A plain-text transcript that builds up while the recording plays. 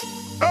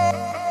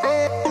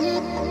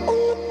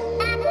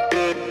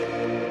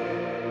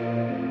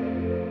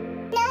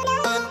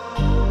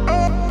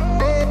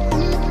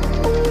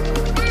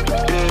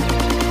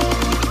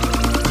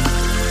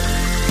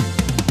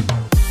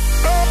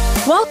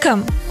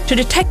Welcome to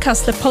the Tech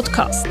Hustler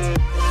podcast.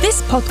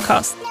 This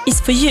podcast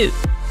is for you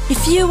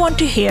if you want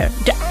to hear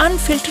the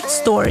unfiltered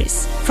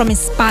stories from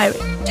inspiring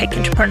tech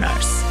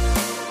entrepreneurs.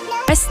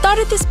 I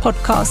started this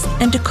podcast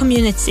and the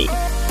community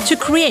to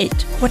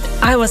create what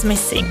I was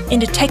missing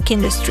in the tech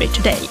industry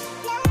today.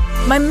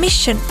 My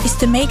mission is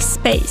to make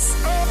space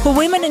for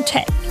women in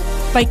tech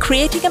by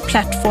creating a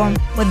platform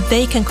where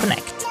they can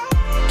connect,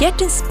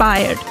 get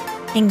inspired,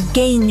 and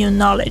gain new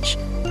knowledge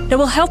that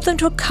will help them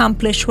to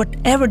accomplish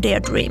whatever they are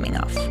dreaming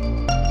of.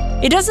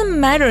 It doesn't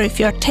matter if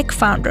you're a tech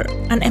founder,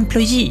 an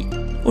employee,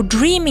 or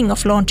dreaming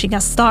of launching a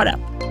startup.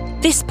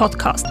 This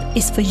podcast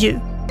is for you.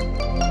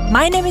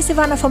 My name is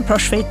Ivana von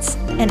Proschwitz,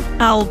 and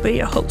I'll be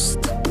your host.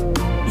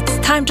 It's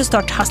time to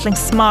start hustling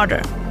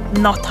smarter,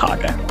 not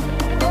harder.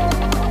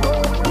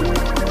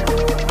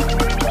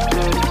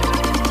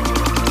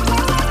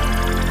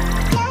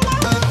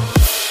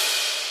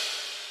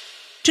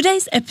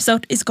 Today's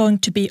episode is going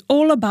to be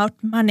all about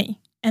money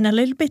and a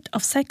little bit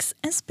of sex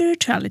and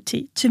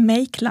spirituality to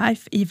make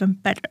life even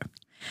better.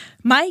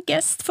 My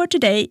guest for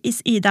today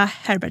is Ida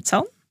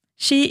Herbertsson.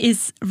 She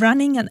is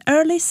running an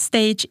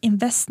early-stage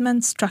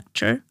investment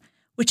structure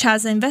which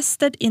has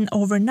invested in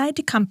over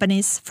 90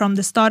 companies from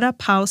the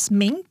startup house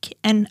Mink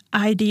and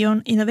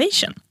Ideon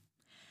Innovation.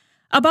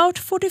 About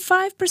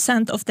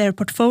 45% of their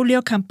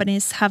portfolio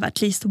companies have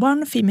at least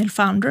one female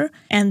founder,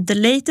 and the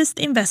latest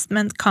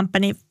investment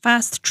company,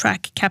 Fast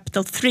Track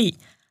Capital 3,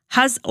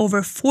 has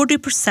over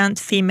 40%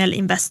 female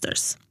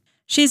investors.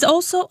 She is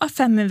also a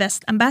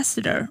Feminvest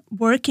ambassador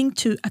working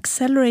to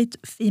accelerate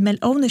female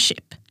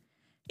ownership.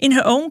 In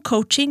her own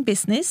coaching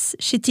business,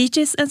 she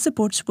teaches and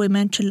supports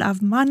women to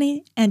love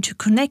money and to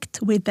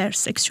connect with their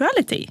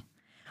sexuality.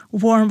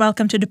 Warm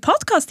welcome to the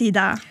podcast,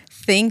 Ida.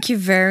 Thank you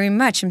very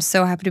much. I'm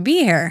so happy to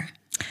be here.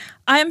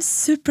 I am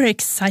super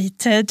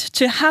excited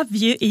to have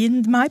you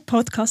in my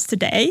podcast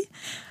today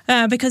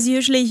because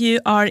usually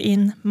you are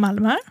in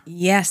Malmö.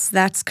 Yes,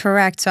 that's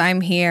correct. So I'm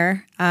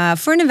here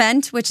for an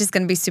event, which is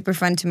going to be super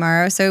fun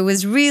tomorrow. So it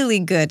was really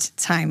good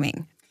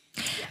timing.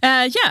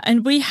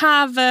 And we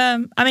have,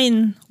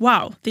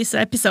 this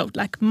episode,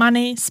 like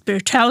money,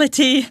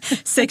 spirituality,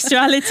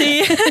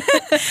 sexuality.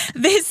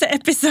 This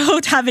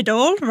episode have it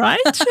all,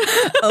 right?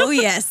 Oh,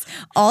 yes.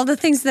 All the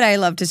things that I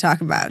love to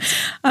talk about.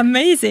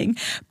 Amazing.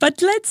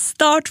 But let's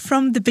start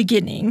from the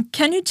beginning.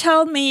 Can you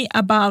tell me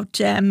about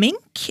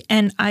Mink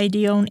and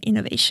Ideon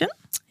Innovation?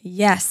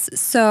 Yes.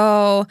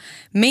 So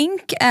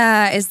Mink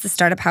is the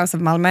startup house of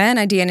Malmö and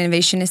Ideon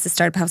Innovation is the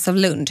startup house of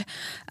Lund.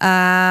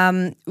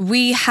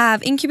 We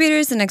have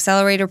incubators and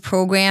accelerator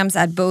programs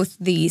at both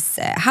these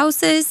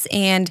houses,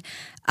 and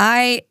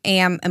I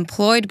am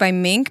employed by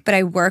Mink, but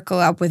I work a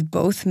lot with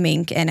both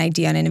Mink and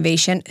Ideon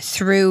Innovation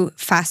through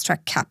Fast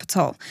Track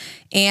Capital.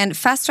 And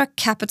Fast Track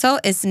Capital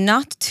is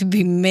not to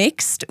be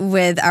mixed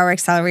with our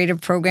accelerator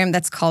program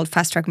that's called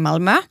Fast Track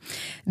Malmö.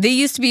 They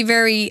used to be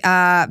very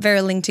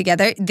linked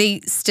together.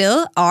 They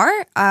still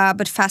are,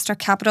 but Fast Track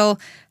Capital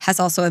has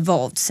also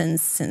evolved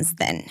since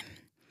then.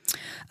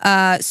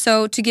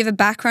 So to give a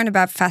background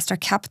about Fast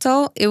Track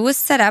Capital, it was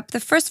set up,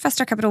 the first Fast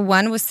Track Capital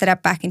 1 was set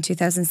up back in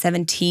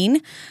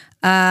 2017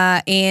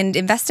 and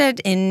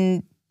invested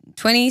in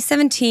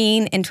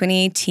 2017 and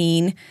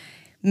 2018,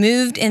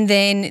 moved, and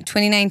then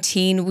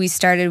 2019 we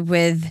started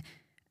with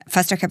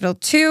Fast Track Capital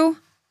 2,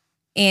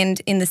 and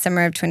in the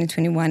summer of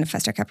 2021,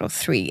 Fast Track Capital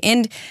 3.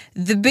 And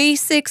the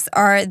basics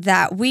are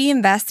that we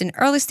invest in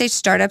early stage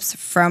startups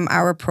from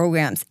our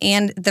programs.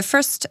 And the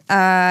first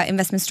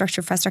investment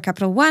structure, Fast Track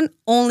Capital 1,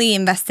 only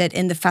invested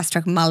in the Fast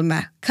Track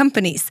Malmö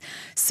companies.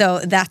 So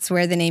that's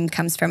where the name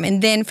comes from.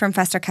 And then from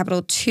Fast Track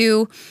Capital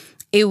 2,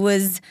 it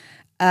was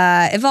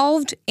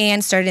evolved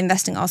and started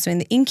investing also in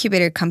the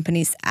incubator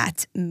companies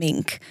at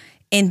Mink.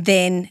 And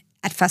then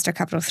at Fast Track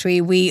Capital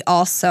 3, we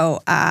also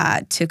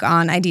took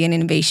on Ideon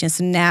Innovation.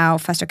 So now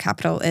Fast Track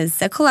Capital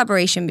is a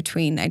collaboration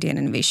between Ideon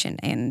Innovation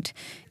and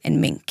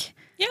Mink.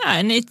 Yeah,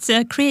 and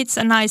it creates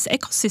a nice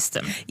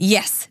ecosystem.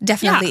 Yes,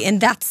 definitely. Yeah.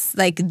 And that's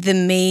like the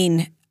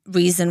main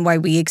reason why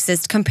we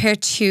exist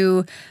compared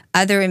to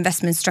other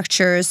investment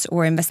structures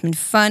or investment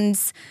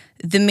funds.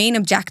 The main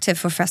objective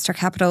for Fast Track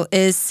Capital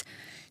is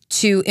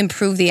to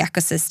improve the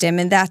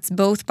ecosystem, and that's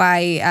both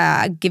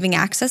by giving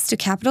access to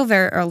capital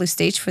very early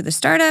stage for the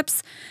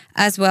startups,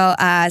 as well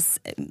as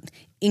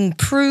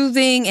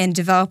improving and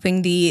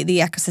developing the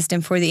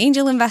ecosystem for the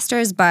angel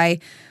investors by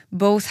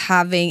both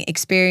having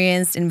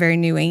experienced and very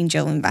new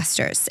angel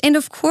investors. And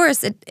of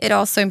course, it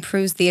also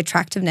improves the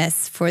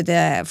attractiveness for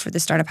the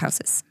startup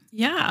houses.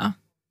 Yeah.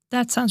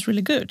 That sounds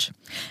really good.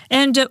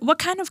 And what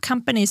kind of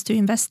companies do you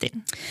invest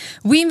in?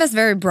 We invest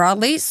very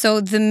broadly.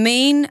 So the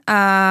main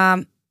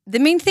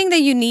thing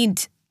that you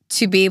need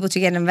to be able to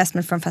get an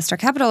investment from Fast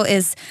Track Capital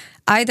is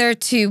either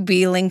to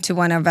be linked to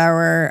one of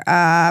our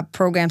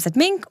programs at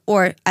Mink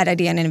or at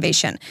Ideon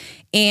Innovation.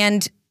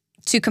 And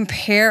to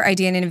compare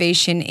Ideon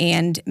Innovation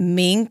and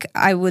Mink,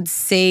 I would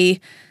say,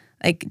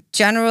 like,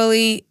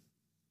 generally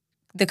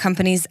the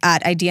companies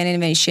at Ideon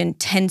Innovation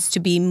tends to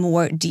be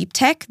more deep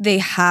tech. They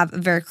have a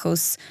very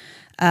close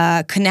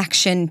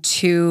connection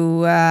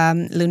to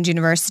Lund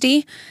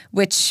University,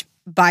 which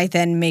by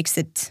then makes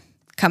it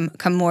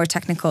come more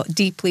technical,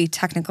 deeply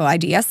technical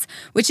ideas,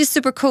 which is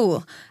super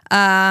cool.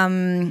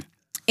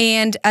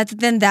 And other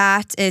than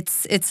that,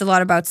 it's a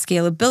lot about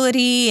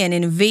scalability and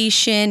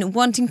innovation,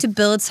 wanting to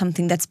build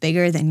something that's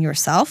bigger than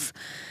yourself.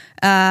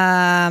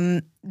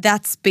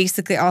 That's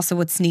basically also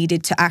what's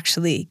needed to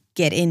actually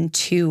get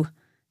into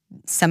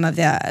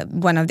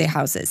one of the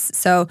houses.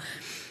 So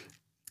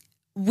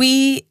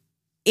we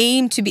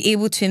aim to be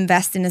able to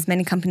invest in as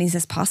many companies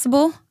as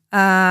possible.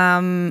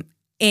 And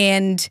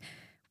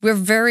we're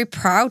very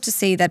proud to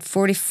say that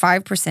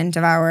 45%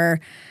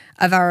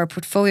 of our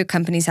portfolio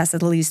companies has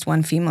at least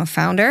one female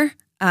founder.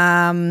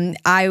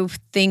 I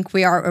think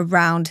we are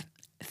around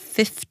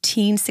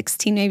 15,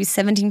 16, maybe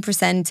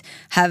 17%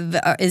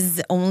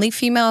 is only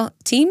female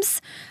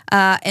teams,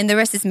 and the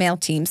rest is male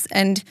teams.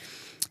 And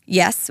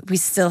yes, we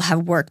still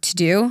have work to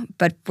do,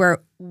 but we're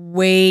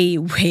way,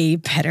 way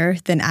better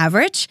than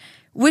average,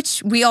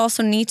 which we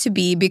also need to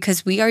be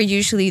because we are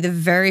usually the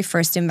very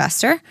first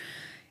investor.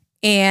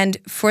 And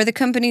for the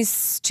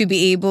companies to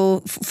be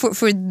able,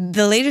 for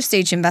the later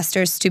stage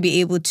investors to be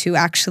able to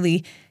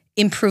actually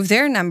improve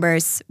their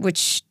numbers,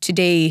 which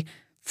today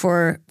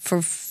for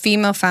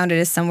female founded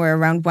is somewhere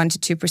around 1%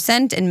 to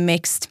 2% and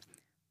mixed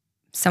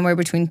somewhere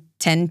between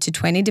 10 to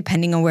 20,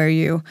 depending on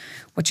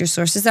what your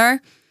sources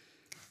are.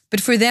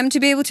 But for them to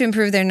be able to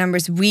improve their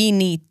numbers, we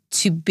need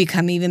to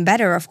become even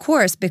better, of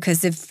course,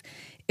 because if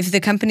the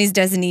companies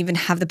doesn't even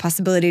have the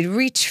possibility to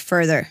reach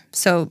further.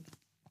 So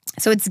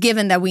it's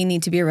given that we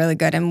need to be really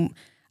good. And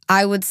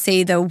I would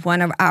say that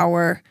one of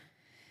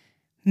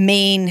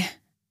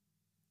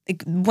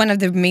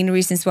the main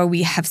reasons why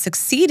we have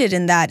succeeded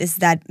in that is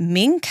that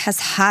Mink has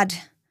had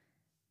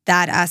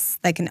that as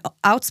like an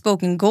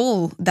outspoken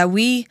goal that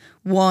we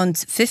want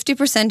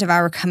 50% of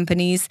our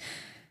companies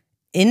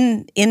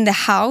in the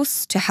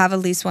house to have at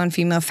least one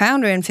female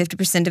founder and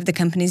 50% of the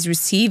companies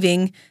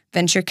receiving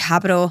venture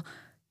capital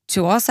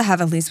to also have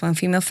at least one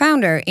female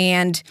founder.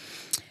 And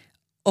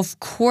of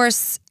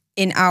course,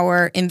 in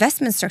our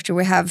investment structure,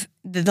 we have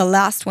the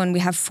last one, we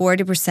have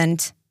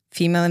 40%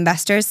 female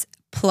investors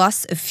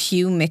plus a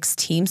few mixed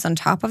teams on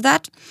top of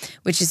that,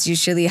 which is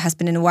usually a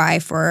husband and a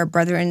wife or a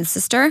brother and a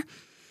sister.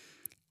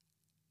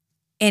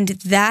 And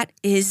that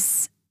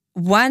is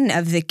one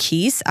of the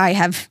keys. I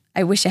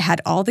wish I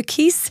had all the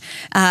keys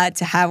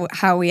to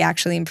how we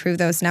actually improve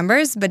those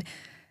numbers, but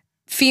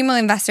female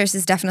investors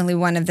is definitely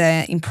one of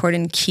the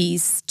important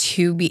keys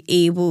to be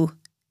able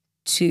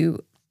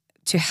to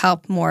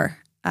help more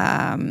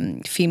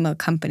female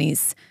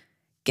companies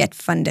get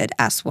funded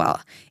as well,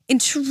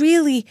 and to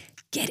really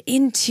get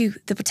into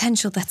the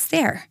potential that's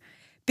there,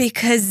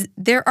 because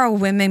there are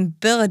women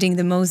building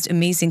the most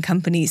amazing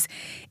companies.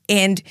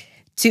 And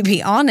to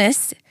be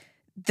honest,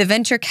 the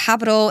venture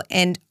capital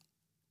and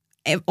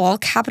all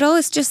capital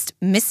is just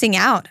missing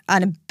out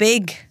on a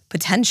big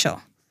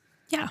potential.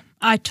 Yeah,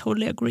 I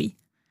totally agree.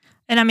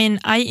 And I mean,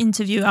 I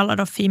interview a lot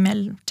of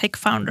female tech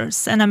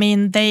founders, and I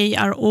mean, they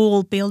are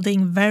all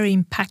building very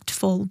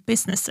impactful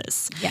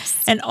businesses.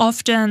 Yes. And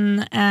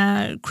often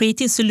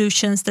creating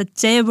solutions that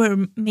they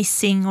were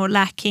missing or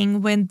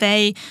lacking when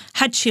they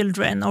had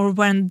children or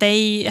when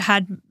they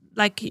had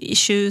like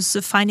issues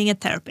of finding a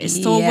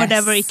therapist or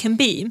whatever it can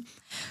be.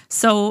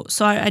 So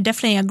I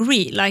definitely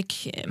agree. Like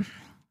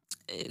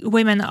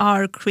women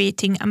are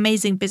creating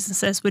amazing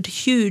businesses with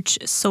huge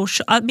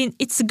social. I mean,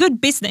 it's a good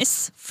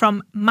business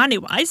from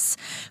money-wise,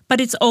 but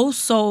it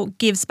also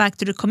gives back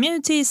to the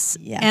communities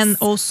and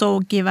also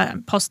give a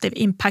positive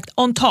impact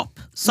on top.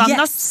 So I'm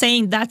not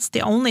saying that's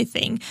the only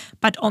thing,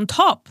 but on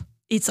top,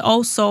 it's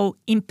also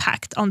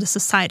impact on the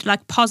society,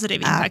 like positive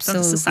impact on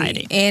the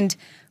society. And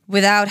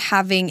without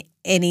having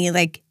any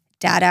like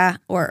data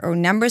or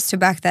numbers to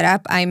back that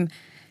up, I'm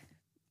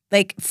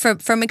like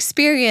from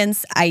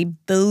experience, I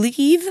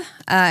believe,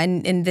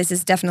 and this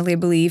is definitely a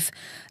belief,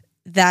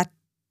 that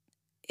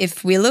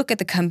if we look at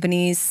the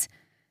companies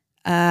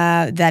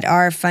that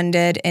are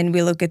funded and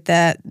we look at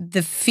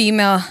the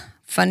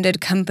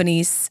female-funded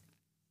companies,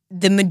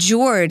 the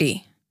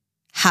majority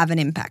have an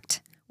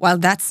impact. While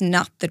that's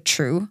not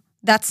true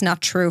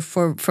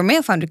for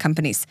male-funded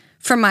companies,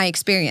 from my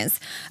experience.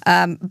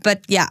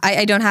 But yeah,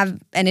 I don't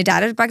have any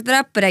data to back that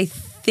up, but I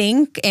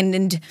think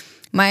and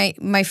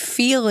my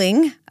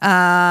feeling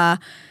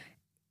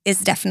is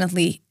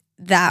definitely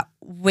that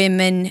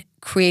women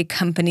create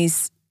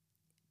companies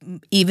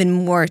even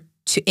more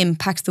to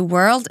impact the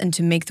world and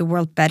to make the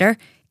world better.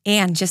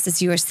 And just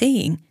as you are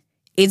saying,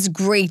 it's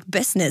great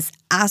business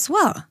as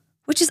well,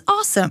 which is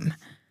awesome.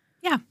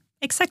 Yeah,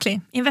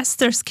 exactly.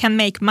 Investors can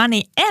make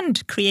money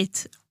and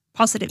create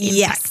positive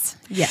impact.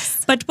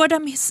 Yes. But what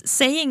I'm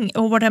saying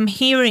or what I'm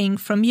hearing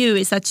from you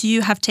is that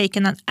you have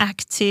taken an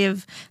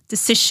active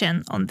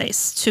decision on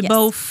this to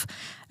both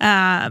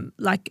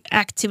like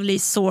actively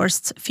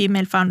sourced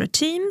female founder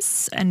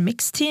teams and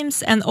mixed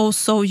teams, and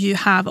also you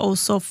have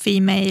also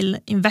female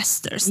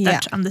investors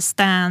that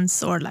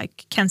understands or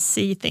like can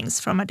see things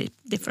from a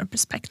different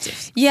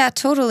perspective. Yeah,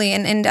 totally.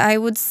 And I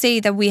would say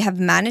that we have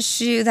managed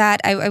to do that.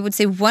 I would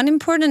say one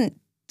important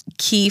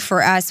key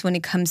for us when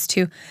it comes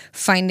to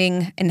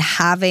finding and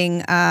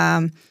having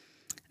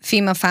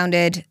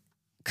female-founded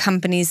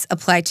companies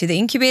apply to the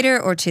incubator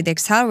or to the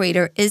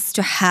accelerator is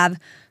to have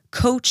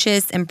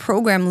coaches and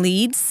program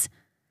leads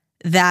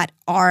that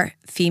are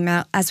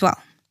female as well.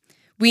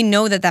 We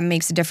know that that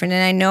makes a difference.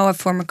 And I know a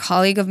former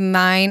colleague of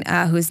mine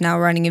who is now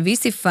running a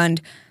VC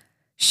fund,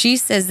 she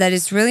says that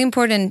it's really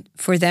important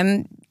for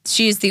them.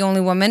 She is the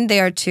only woman.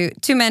 There are two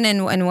men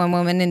and one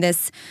woman in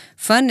this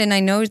fund. And I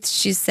know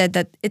she said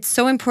that it's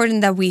so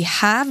important that we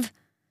have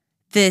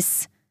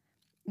this,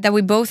 that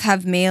we both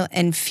have male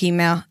and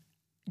female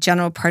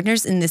general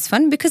partners in this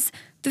fund, because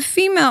the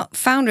female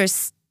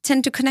founders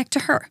tend to connect to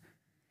her.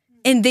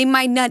 And they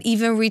might not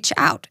even reach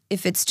out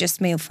if it's just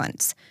male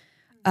funds.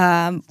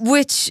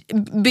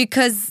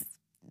 Because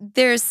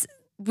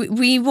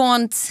we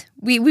want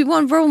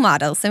role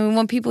models and we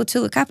want people to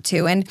look up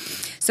to. And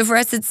so for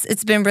us,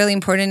 it's been really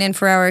important. And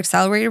for our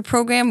accelerator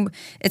program,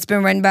 it's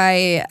been run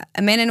by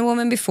a man and a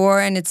woman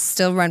before, and it's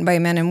still run by a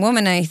man and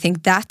woman. And I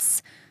think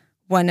that's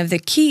one of the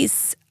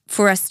keys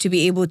for us to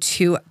be able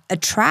to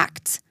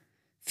attract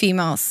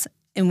females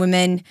and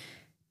women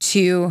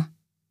to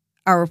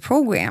our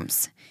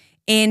programs.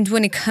 And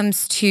when it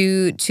comes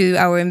to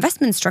our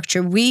investment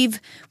structure,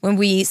 when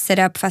we set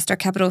up Fast Start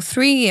Capital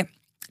 3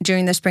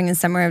 during the spring and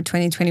summer of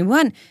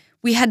 2021,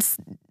 we had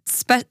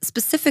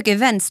specific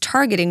events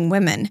targeting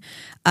women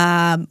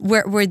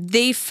where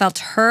they felt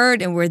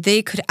heard and where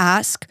they could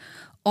ask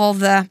all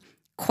the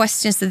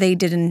questions that they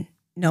didn't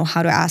know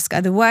how to ask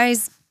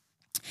otherwise.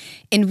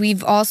 And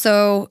we've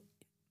also,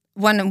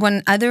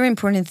 one other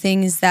important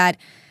thing is that,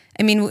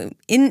 I mean,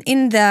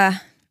 in the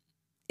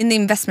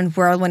investment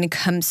world, when it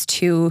comes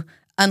to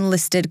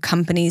unlisted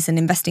companies and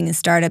investing in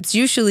startups,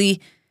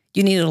 usually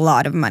you need a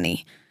lot of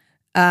money.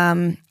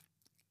 And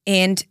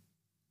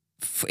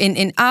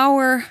in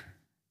our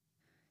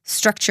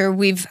structure,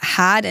 we've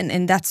had,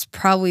 and that's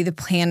probably the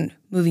plan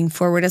moving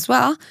forward as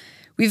well,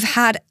 we've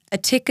had a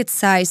ticket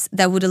size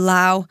that would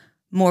allow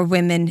more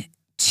women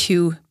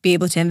to be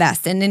able to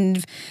invest.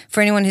 And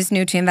for anyone who's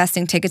new to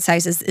investing, ticket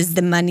sizes is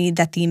the money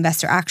that the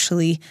investor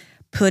actually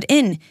put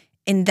in.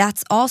 And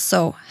that's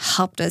also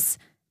helped us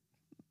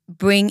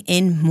bring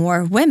in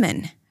more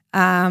women.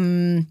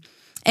 And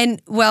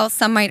well,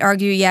 some might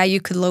argue, yeah, you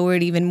could lower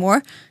it even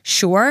more.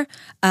 Sure.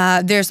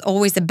 There's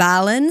always a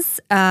balance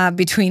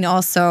between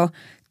also,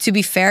 to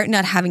be fair,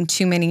 not having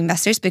too many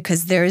investors,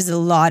 because there is a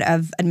lot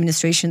of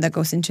administration that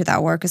goes into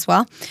that work as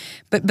well.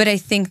 But I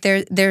think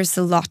there's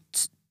a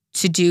lot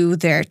to do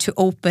there to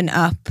open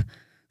up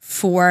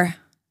for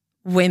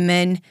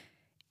women.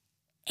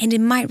 And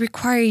it might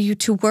require you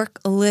to work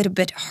a little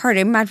bit harder.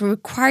 It might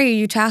require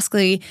you to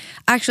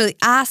actually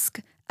ask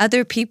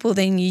other people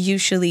than you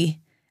usually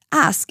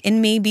ask,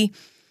 and maybe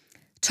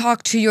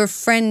talk to your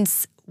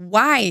friends'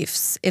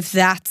 wives if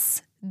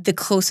that's the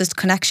closest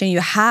connection you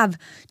have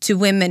to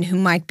women who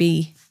might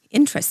be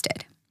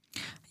interested.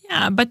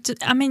 Yeah, but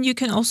I mean, you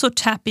can also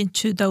tap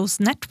into those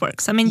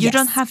networks. I mean, you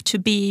don't have to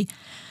be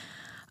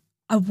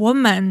a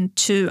woman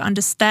to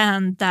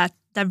understand that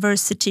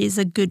diversity is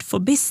good for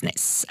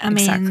business. I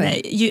mean,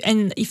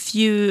 if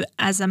you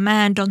as a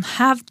man don't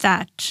have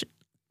that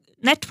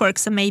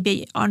networks and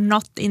maybe are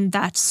not in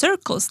that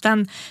circles,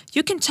 then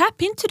you can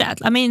tap into that.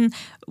 I mean,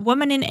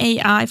 women in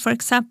AI, for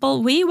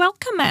example, we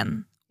welcome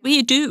men.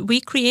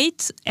 We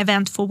create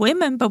event for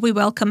women, but we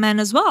welcome men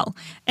as well.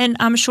 And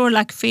I'm sure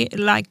like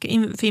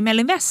in Female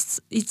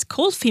Invests, it's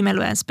called Female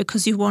Invests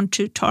because you want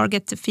to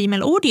target the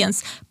female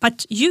audience.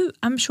 But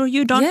I'm sure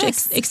you don't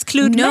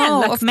exclude men.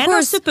 Like men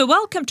are super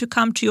welcome to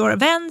come to your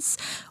events,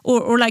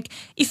 or like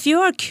if you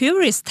are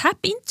curious, tap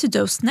into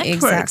those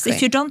networks. Exactly.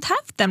 If you don't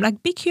have them,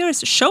 like be curious,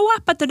 show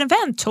up at an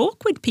event,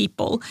 talk with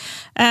people,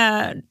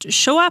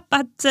 show up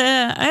at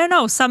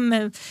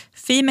some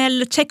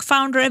female tech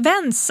founder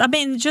events. I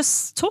mean,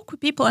 just talk with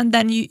people, and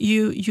then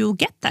you'll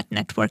get that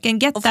network and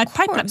get that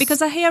pipeline.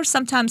 Because I hear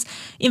sometimes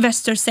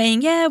investors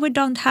saying, "Yeah, we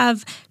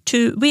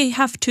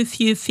have too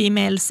few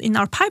females in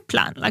our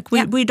pipeline. Like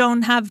we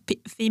don't have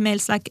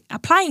females like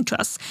applying to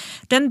us."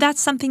 Then that's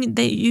something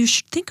that you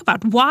should think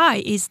about.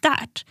 Why is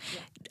that?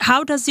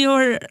 How does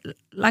your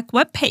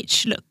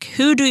webpage look?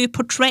 Who do you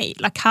portray?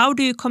 Like, how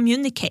do you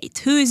communicate?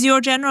 Who is your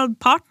general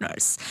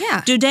partners?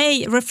 Yeah. Do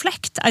they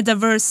reflect a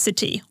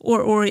diversity,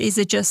 or is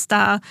it just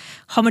a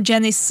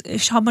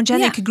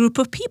homogenic group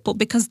of people?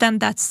 Because then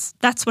that's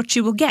what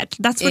you will get.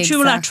 That's what you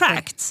will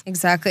attract.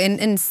 Exactly.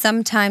 And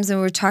sometimes, and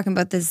we were talking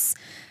about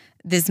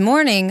this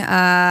morning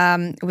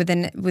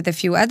with a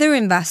few other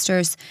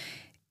investors.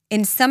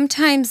 And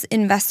sometimes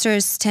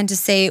investors tend to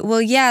say, well,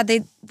 yeah,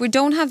 we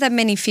don't have that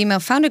many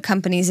female-founded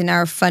companies in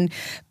our fund,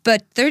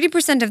 but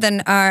 30% of them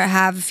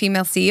have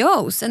female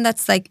CEOs. And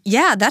that's like,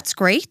 yeah, that's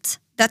great.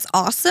 That's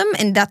awesome.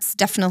 And that's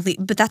definitely,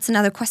 but that's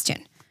another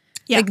question.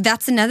 Yeah. Like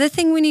that's another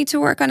thing we need to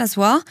work on as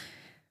well.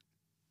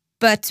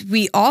 But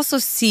we also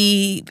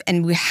see,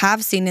 and we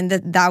have seen, and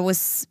that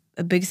was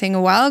a big thing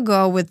a while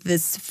ago with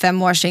this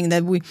femwashing,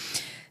 that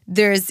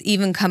there's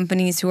even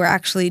companies who are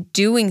actually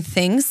doing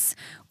things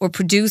or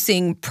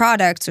producing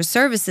products or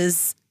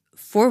services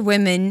for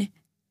women,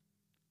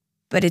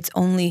 but it's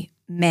only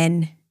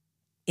men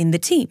in the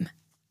team.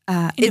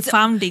 In the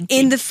founding team.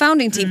 In the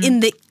founding team, in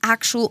the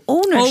actual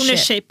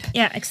ownership.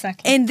 Yeah,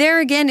 exactly. And there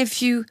again,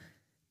 if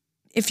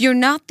you're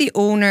not the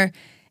owner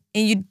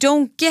and you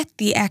don't get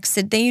the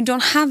exit, then you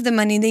don't have the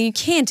money, then you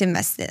can't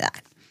invest in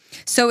that.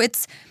 So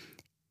it's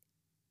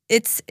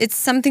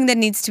something that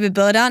needs to be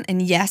built on.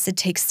 And yes, it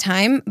takes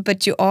time,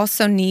 but you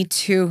also need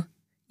to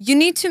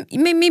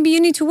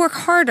work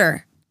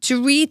harder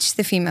to reach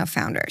the female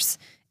founders.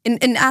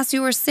 And as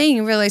you were saying,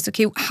 you realize,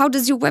 okay, how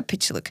does your web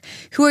pitch look?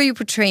 Who are you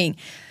portraying?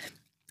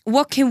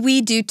 What can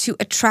we do to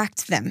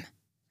attract them?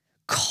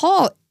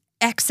 Call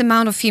X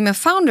amount of female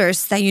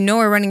founders that you know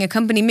are running a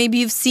company. Maybe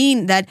you've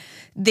seen that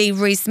they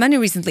raised money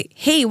recently.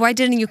 Hey, why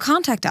didn't you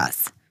contact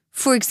us?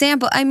 For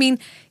example, I mean,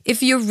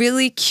 if you're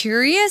really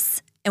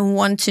curious and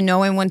want to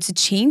know and want to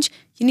change,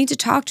 you need to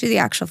talk to the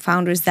actual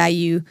founders that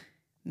you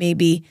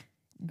maybe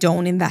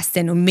don't invest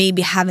in or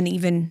maybe haven't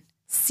even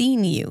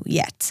seen you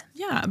yet.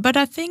 Yeah, but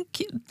I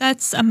think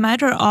that's a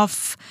matter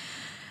of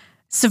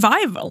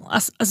survival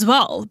as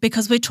well,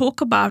 because we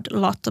talk a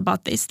lot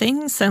about these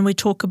things, and we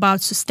talk about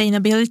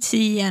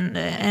sustainability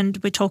and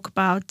we talk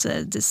about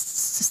the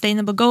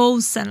sustainable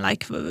goals and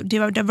like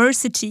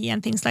diversity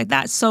and things like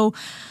that. So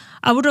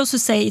I would also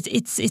say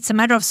it's a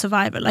matter of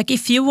survival. Like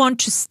if you want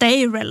to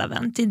stay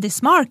relevant in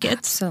this market,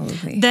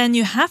 absolutely, then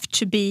you have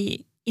to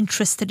be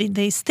interested in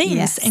these things,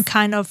 yes, and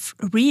kind of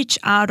reach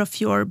out of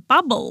your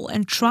bubble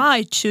and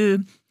try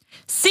to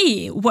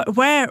see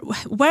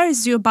where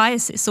is your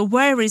biases, or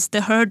where is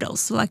the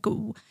hurdles, like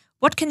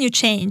what can you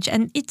change.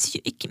 And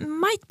it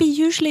might be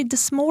usually the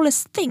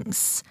smallest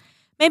things.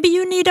 Maybe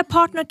you need a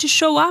partner to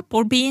show up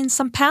or be in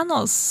some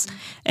panels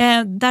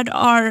that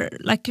are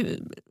like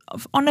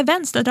on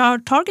events that are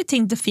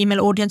targeting the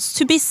female audience,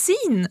 to be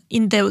seen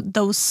in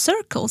those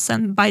circles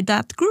and by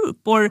that group.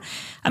 Or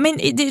I mean,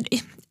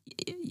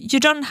 you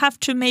don't have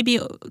to maybe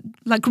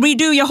like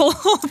redo your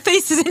whole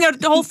faces in your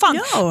whole fund,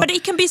 no, but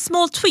it can be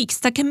small tweaks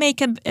that can make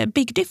a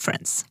big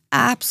difference.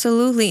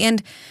 Absolutely.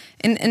 And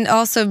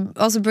also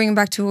bringing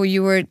back to what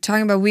you were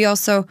talking about, we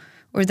also,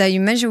 or that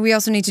you mentioned, we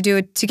also need to do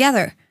it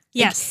together.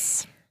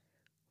 Yes.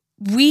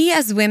 Like, we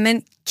as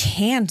women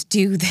can't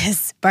do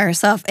this by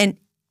ourselves. And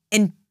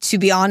to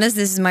be honest,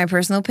 this is my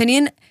personal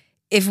opinion.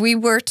 If we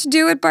were to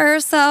do it by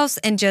ourselves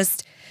and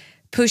just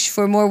push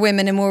for more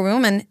women,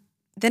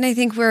 then I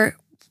think we're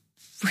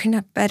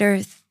not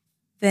better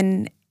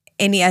than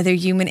any other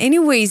human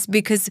anyways,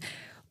 because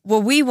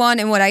what we want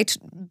and what I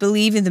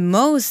believe in the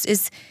most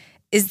is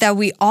that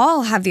we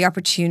all have the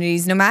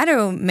opportunities, no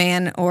matter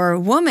man or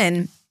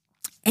woman.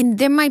 And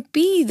there might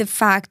be the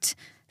fact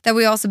that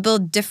we also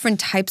build different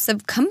types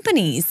of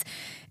companies.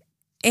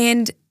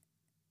 And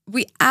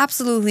we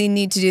absolutely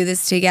need to do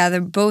this together,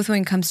 both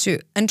when it comes to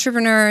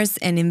entrepreneurs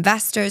and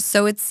investors.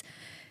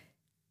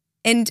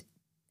 And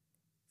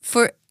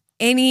for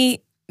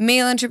any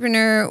male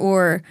entrepreneur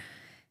or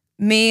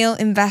male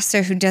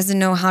investor who doesn't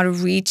know how to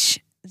reach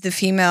the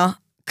female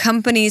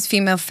companies,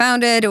 female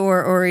founded,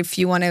 or if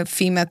you want a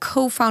female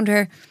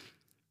co-founder,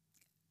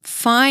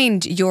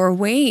 find your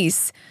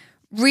ways.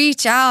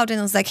 Reach out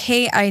and it's like,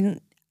 hey,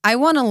 I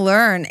want to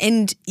learn.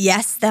 And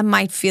yes, that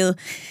might feel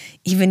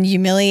even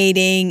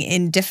humiliating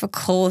and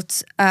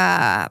difficult,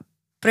 but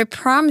I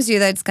promise you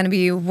that it's going to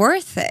be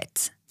worth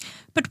it.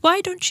 But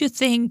what do you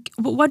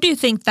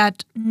think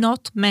that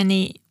not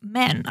many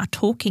men are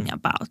talking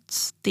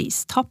about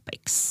these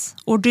topics?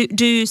 Or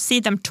do you see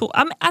them talk?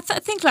 I mean, I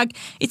think like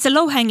it's a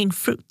low-hanging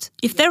fruit.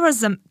 If there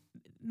was a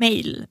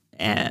male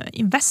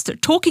investor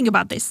talking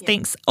about these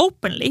things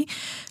openly,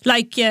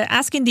 like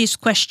asking these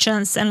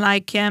questions and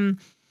like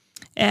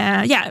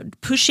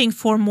pushing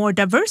for more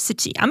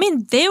diversity, I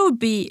mean,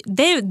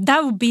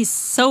 that would be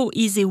so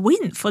easy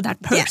win for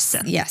that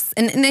person. Yes.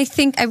 And I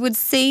think I would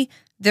say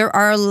there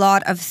are a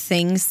lot of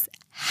things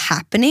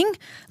happening,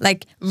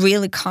 like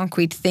really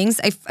concrete things.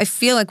 I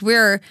feel like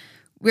we're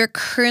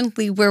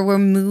currently where we're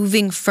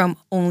moving from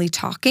only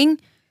talking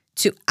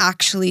to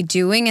actually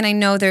doing. And I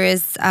know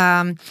there's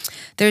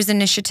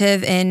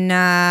initiative in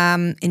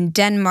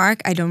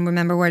Denmark. I don't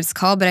remember what it's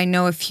called, but I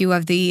know a few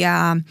of the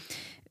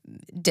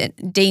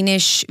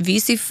Danish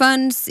VC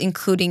funds,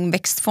 including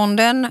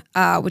Vækstfonden,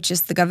 which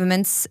is the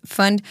government's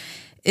fund,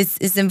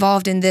 is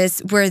involved in this,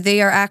 where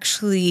they are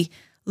actually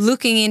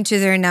looking into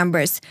their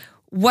numbers.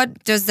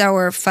 What does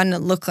our fund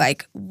look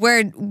like?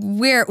 Where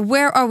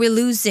are we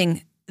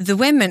losing the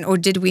women, or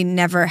did we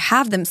never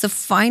have them? So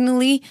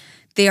finally,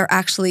 they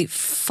actually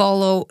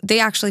follow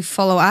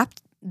up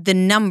the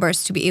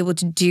numbers to be able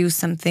to do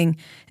something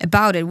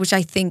about it, which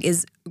I think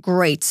is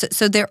great.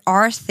 So there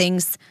are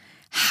things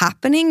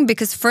happening,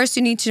 because first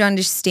you need to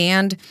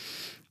understand,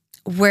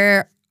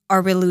 where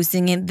are we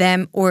losing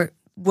them, or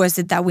was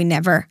it that we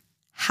never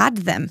had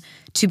them?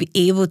 to be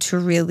able to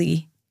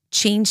really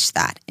change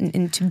that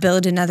and to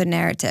build another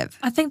narrative.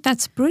 I think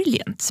that's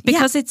brilliant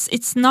because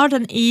it's not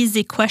an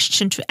easy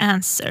question to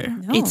answer.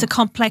 No. It's a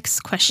complex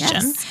question.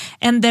 Yes.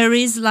 And there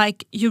is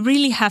you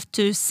really have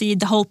to see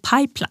the whole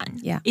pipeline.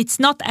 Yeah. It's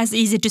not as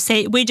easy to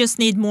say we just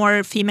need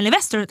more female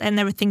investors and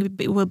everything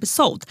will be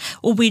sold,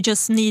 or we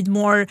just need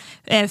more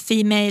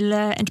female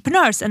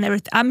entrepreneurs and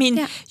everything. I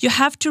mean, you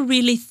have to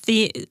really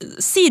see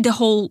the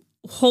whole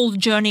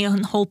journey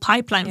and whole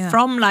pipeline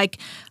from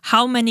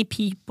how many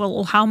people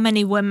or how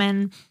many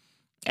women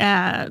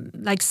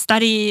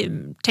study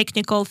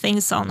technical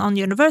things on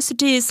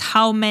universities,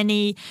 how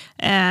many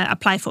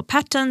apply for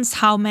patents,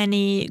 how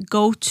many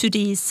go to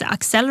these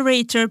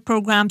accelerator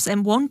programs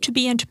and want to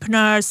be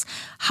entrepreneurs,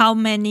 how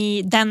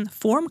many then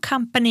form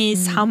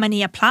companies, how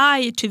many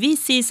apply to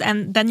VCs,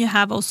 and then you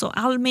have also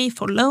Almi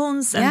for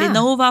loans and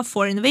Vinnova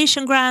for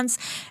innovation grants,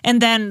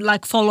 and then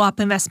follow-up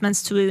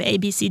investments to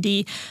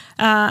ABCD.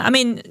 I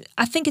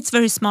think it's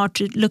very smart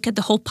to look at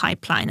the whole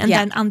pipeline and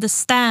then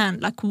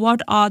understand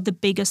what are the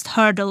biggest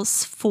hurdles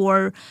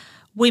for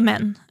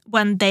women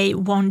when they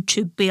want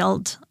to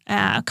build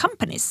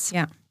companies.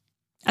 Yeah,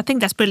 I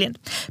think that's brilliant.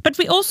 But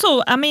we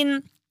also,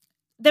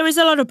 there is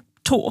a lot of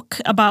talk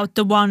about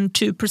the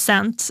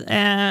 1-2%,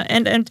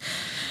 and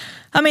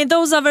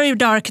those are very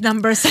dark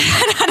numbers.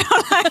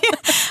 I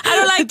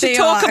don't like to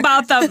talk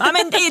about them.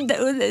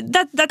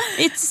 That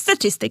it's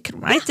statistic,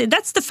 right?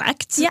 That's the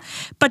fact. Yeah.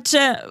 But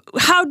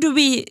how do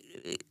we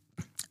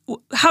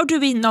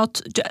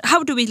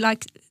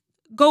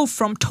go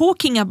from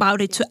talking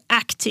about it to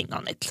acting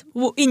on it?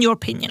 In your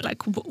opinion,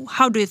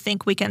 how do you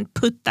think we can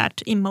put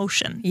that in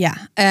motion? Yeah,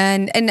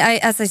 and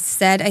as I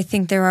said, I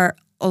think there are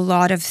a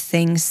lot of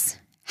things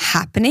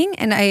happening,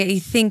 and I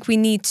think we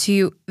need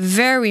to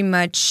very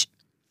much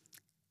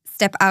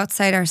step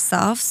outside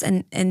ourselves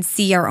and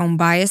see our own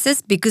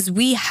biases, because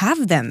we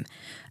have them.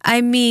 I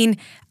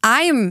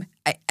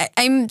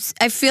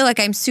feel like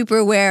I'm super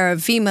aware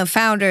of female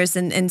founders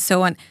and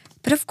so on.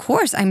 But of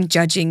course, I'm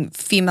judging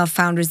female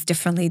founders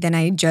differently than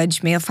I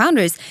judge male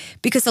founders,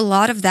 because a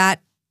lot of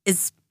that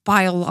is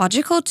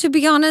biological, to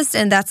be honest,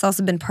 and that's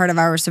also been part of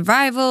our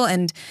survival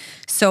and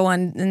so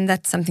on. And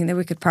that's something that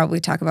we could probably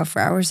talk about for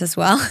hours as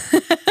well.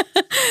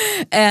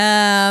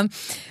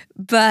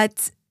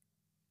 But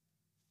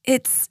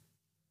it's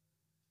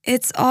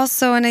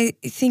also, and I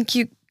think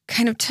you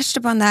kind of touched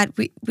upon that,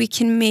 we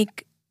can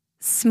make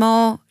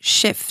small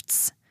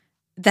shifts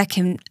that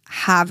can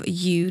have a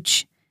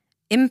huge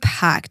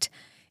impact.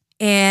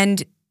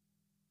 And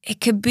it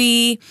could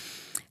be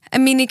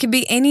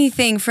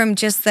anything from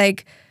just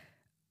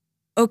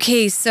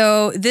okay,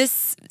 so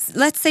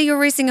let's say you're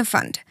raising a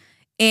fund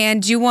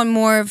and you want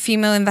more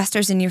female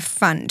investors in your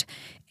fund.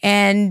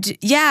 And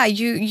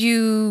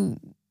you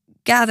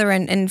gather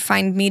and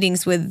find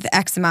meetings with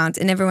X amount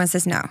and everyone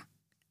says no.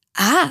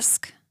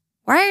 Ask,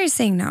 why are you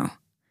saying no?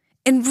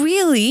 And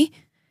really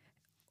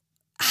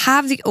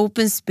have the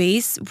open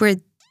space where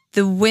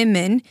the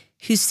women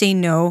who say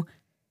no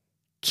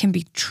can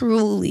be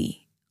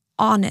truly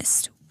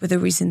honest with the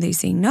reason they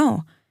say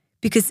no.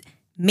 Because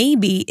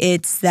maybe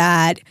it's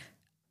that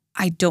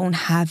I don't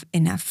have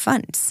enough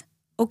funds.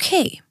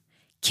 Okay,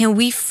 can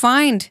we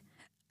find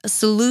a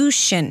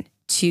solution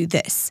to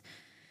this?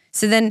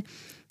 So then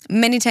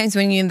many times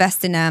when you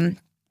invest in a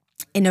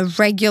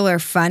regular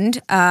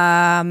fund,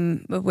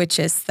 which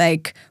is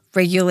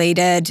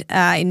regulated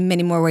in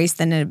many more ways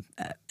than an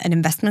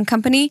investment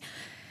company,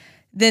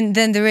 then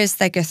there is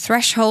a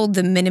threshold,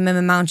 the minimum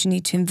amount you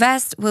need to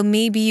invest. Well,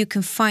 maybe you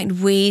can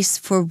find ways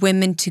for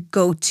women to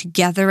go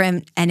together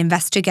and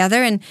invest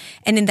together. And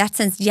in that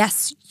sense,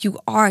 yes, you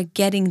are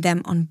getting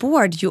them on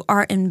board. You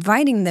are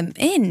inviting them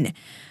in.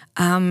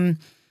 And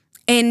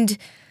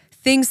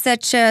things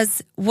such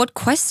as, what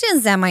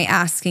questions am I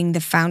asking the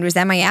founders?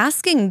 Am I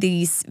asking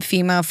these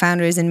female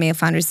founders and male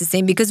founders the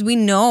same? Because we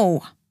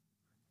know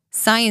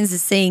science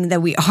is saying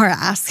that we are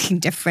asking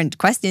different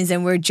questions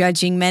and we're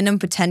judging men on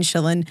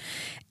potential and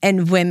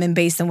women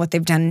based on what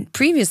they've done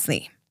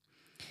previously.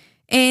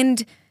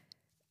 And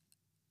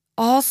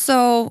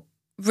also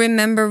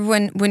remember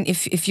when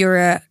if you're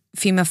a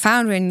female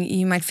founder and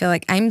you might feel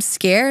like, I'm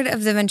scared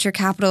of the venture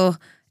capital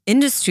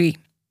industry.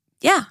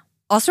 Yeah.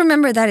 Also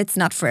remember that it's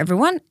not for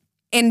everyone.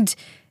 And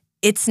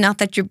it's not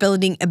that you're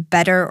building a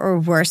better or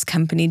worse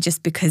company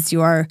just because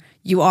you're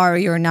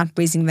not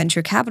raising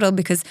venture capital,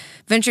 because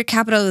venture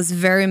capital is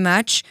very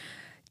much,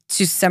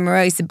 to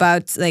summarize,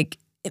 about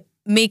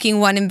making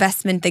one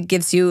investment that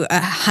gives you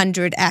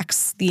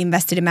 100x the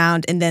invested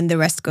amount and then the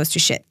rest goes to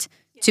shit.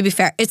 Yeah. To be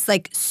fair, it's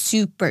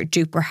super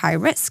duper high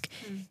risk.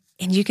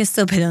 And you can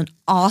still build an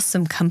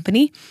awesome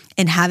company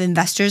and have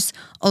investors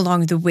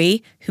along the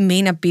way who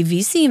may not be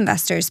VC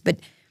investors, but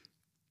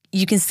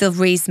you can still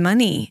raise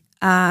money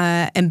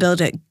and build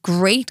a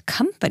great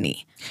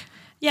company.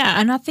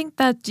 Yeah, and I think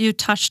that you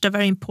touched a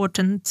very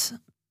important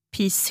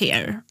piece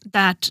here,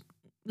 that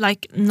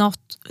like not.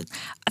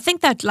 I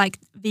think that like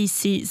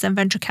VCs and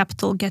venture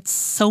capital gets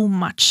so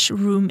much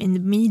room in the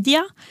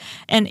media,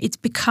 and it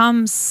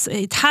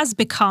has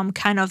become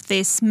kind of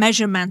this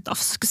measurement of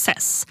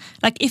success.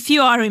 Like if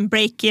you are in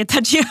Break It,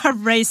 that you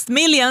have raised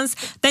millions,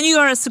 then you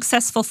are a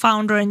successful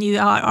founder and you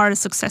are a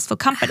successful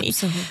company.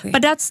 Absolutely.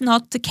 But that's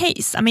not the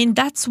case. I mean,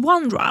 that's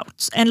one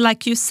route, and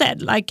like you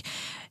said, like.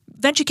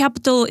 Venture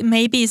capital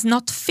maybe is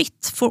not fit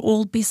for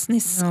all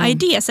business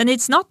ideas, and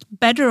it's not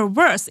better or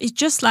worse. It's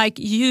just like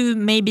you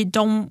maybe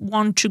don't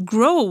want to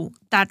grow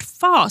that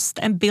fast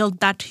and build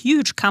that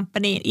huge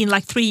company in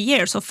like 3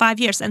 years or 5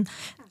 years and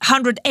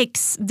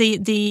 100x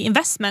the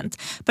investment,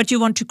 but you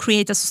want to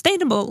create a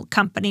sustainable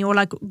company or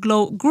like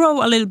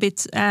grow a little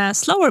bit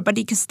slower, but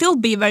it can still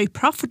be a very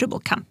profitable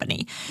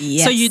company.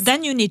 Yes. So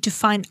then you need to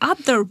find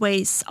other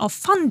ways of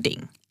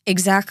funding.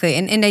 Exactly.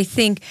 And I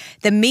think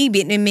that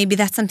maybe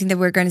that's something that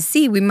we're going to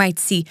see. We might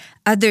see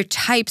other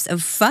types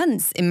of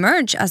funds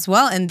emerge as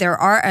well. And there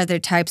are other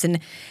types.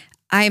 And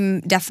I'm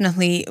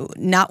definitely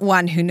not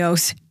one who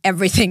knows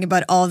everything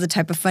about all the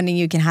type of funding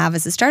you can have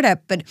as a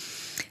startup. But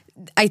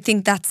I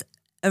think that's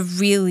a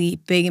really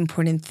big,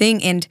 important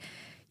thing. And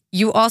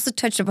you also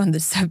touched upon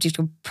the subject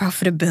of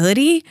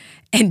profitability.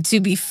 And to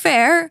be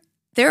fair,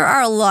 there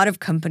are a lot of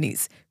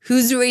companies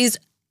who's raised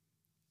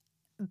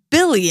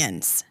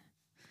billions,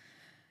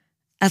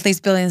 at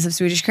least billions of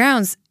Swedish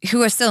crowns,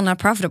 who are still not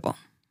profitable.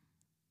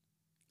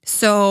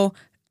 So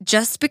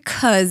just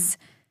because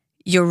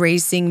you're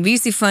raising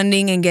VC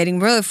funding and getting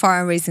really far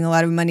and raising a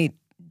lot of money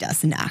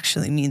doesn't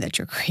actually mean that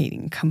you're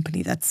creating a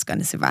company that's going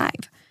to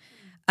survive.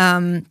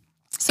 So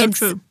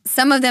true.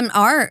 Some of them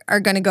are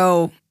going to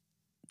go,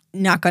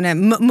 not going to,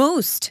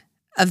 most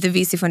of the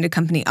VC-funded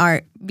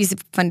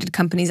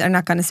companies are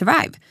not going to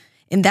survive.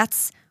 And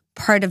that's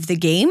part of the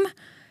game,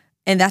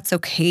 and that's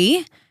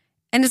okay.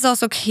 And it's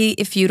also okay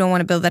if you don't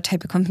want to build that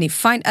type of company.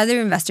 Find other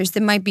investors.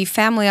 There might be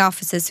family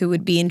offices who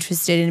would be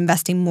interested in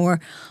investing more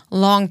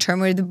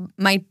long-term, or there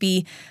might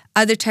be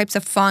other types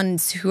of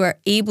funds who are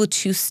able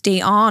to stay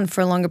on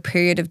for a longer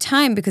period of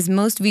time, because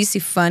most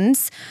VC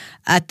funds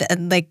at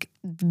the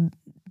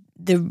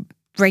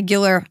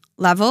regular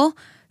level,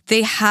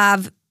 they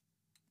have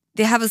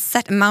a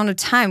set amount of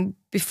time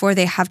before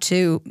they have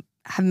to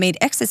have made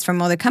exits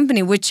from other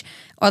companies,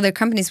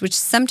 which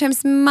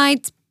sometimes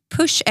might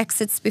push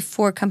exits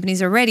before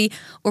companies are ready,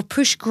 or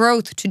push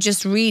growth to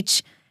just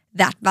reach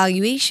that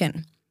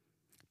valuation.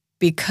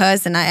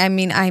 Because, and I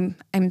mean,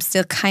 I'm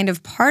still kind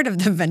of part of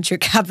the venture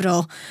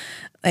capital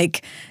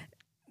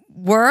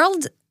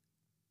world,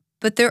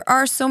 but there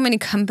are so many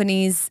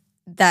companies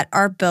that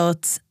are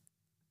built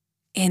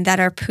and that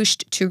are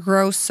pushed to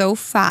grow so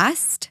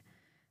fast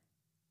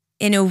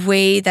in a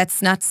way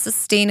that's not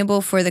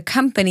sustainable for the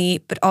company,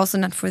 but also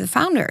not for the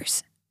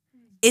founders.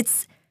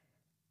 It's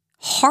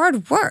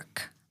hard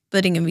work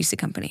building a VC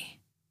company.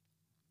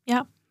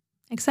 Yeah,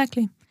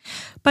 exactly.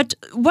 But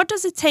what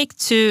does it take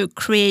to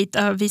create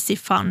a VC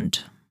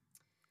fund?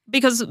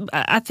 Because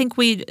I think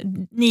we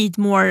need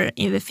more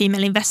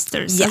female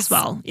investors as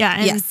well. Yeah,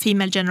 and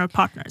female general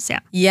partners, yeah.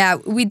 Yeah,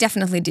 we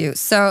definitely do.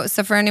 So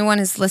for anyone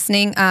who's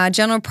listening,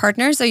 general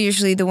partners are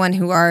usually the one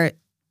who are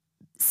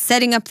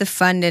setting up the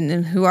fund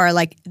and who are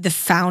like the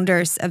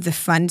founders of the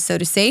fund, so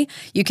to say.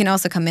 You can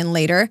also come in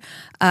later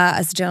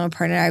as a general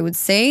partner, I would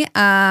say,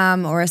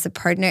 or as a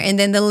partner. And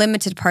then the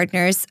limited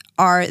partners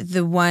are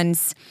the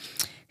ones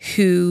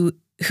who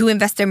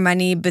invest their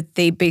money, but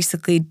they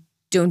basically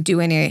don't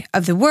do any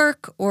of the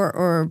work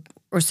or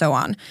so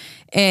on.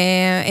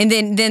 And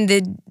then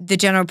the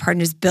general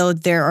partners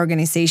build their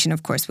organization,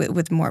 of course,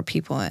 with more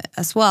people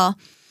as well.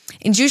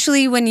 And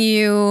usually when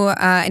you,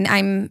 and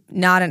I'm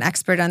not an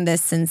expert on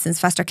this since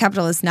Faster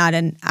Capital is not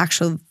an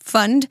actual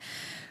fund,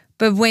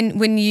 but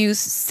when you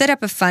set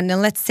up a fund,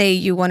 and let's say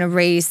you want to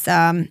raise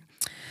 100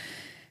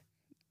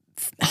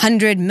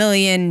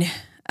 million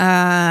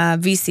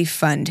VC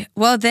fund,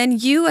 well, then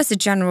you as a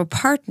general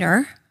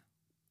partner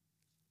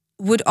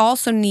would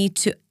also need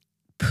to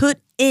put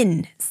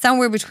in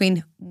somewhere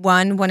between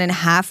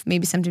 1.5%,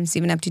 maybe sometimes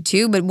even up to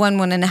 2%, but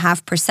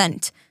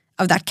 1.5%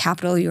 of that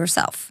capital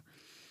yourself.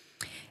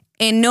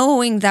 And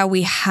knowing that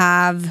we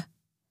have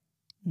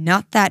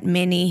not that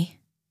many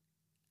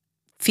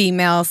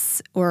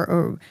females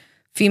or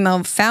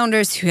female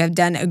founders who have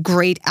done a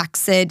great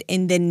exit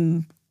and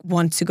then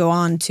want to go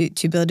on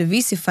to build a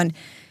VC fund,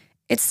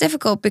 it's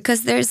difficult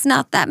because there's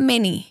not that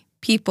many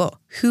people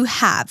who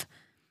have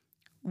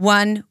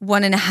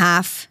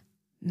 $1.5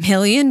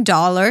 million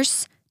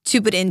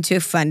to put into a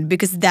fund,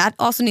 because that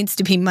also needs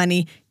to be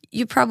money.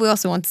 You probably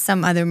also want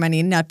some other money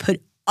and not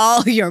put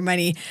all your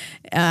money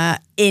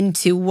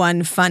into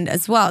one fund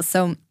as well.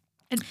 So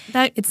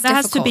that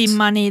has to be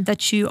money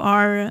that you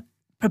are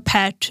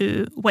prepared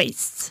to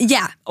waste.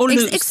 Yeah, or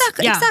lose.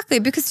 Exactly,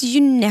 because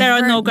you never there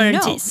are no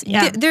guarantees. Know.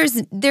 Yeah,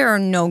 there are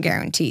no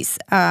guarantees.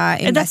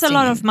 And that's a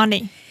lot of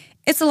money.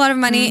 It's a lot of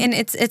money, and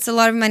it's a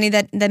lot of money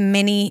that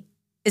many,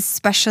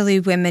 especially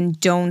women,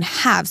 don't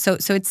have. So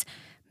it's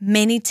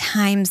many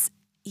times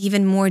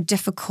even more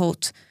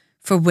difficult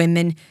for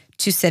women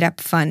to set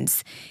up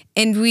funds.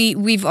 And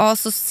we've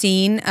also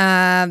seen,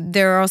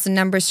 there are also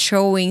numbers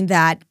showing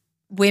that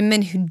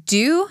women who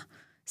do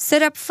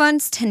set up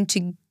funds tend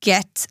to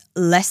get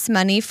less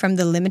money from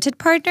the limited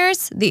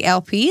partners, the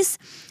LPs,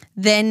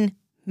 than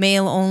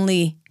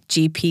male-only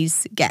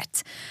GPs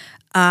get.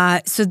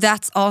 So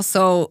that's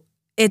also,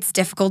 it's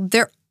difficult.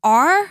 There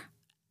are,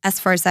 as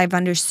far as I've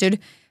understood,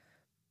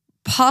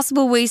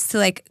 possible ways to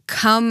like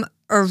come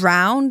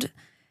around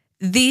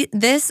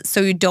this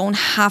so you don't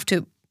have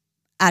to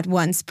at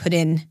once put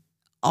in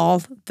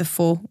all the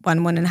full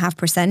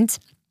 1.5%.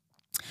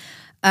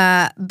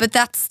 But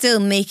that's still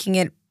making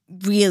it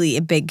really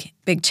a big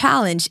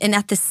challenge. And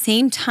at the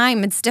same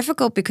time, it's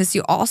difficult because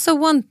you also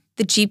want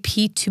the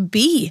GP to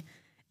be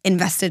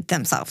invested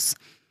themselves,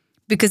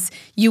 because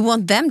you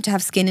want them to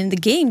have skin in the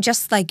game,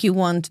 just like you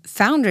want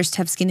founders to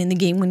have skin in the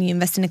game when you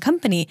invest in a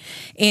company.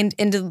 And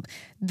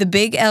the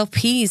big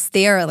LPs,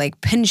 they are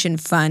like pension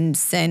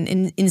funds and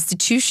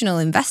institutional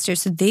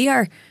investors. So they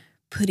are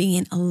putting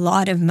in a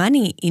lot of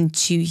money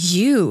into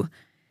you.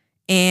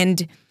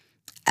 And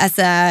as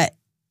a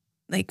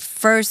like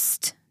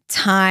first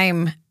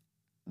time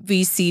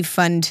VC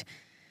fund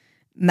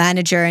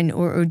manager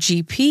or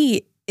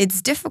GP,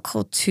 it's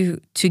difficult to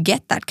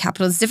get that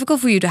capital. It's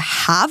difficult for you to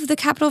have the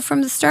capital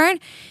from the start.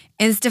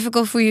 And it's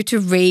difficult for you to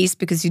raise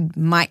because you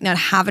might not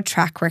have a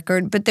track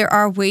record. But there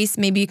are ways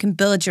maybe you can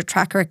build your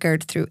track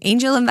record through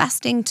angel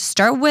investing to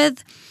start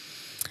with,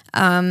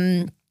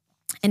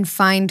 and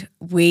find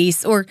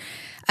ways. Or,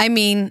 I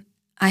mean,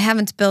 I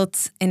haven't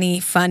built any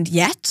fund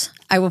yet.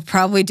 I will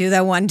probably do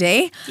that one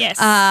day. Yes.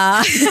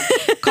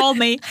 Call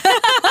me.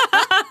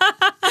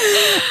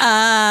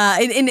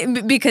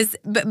 Because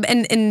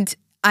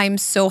I'm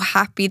so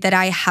happy that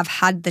I have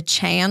had the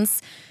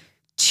chance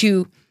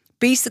to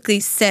basically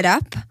set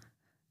up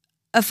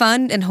a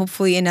fund and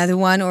hopefully another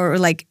one, or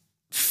like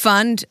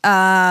fund,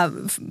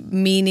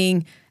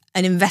 meaning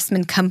an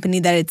investment company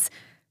that it's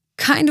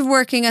kind of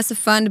working as a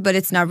fund, but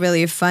it's not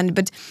really a fund.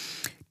 But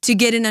to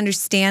get an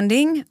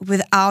understanding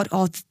without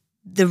all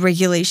the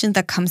regulation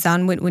that comes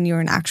on when you're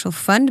an actual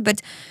fund,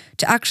 but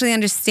to actually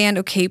understand,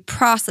 okay,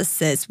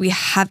 processes. We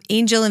have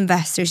angel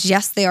investors.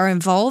 Yes, they are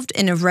involved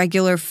in a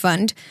regular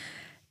fund.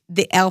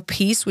 The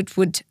LPs, which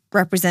would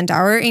represent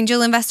our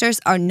angel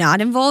investors, are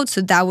not involved. So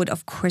that would,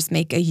 of course,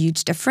 make a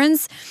huge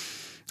difference.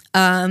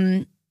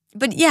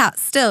 But yeah,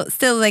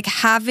 still like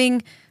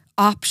having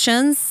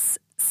options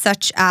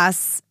such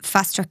as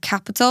fast track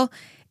capital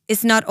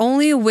is not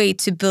only a way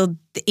to build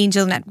the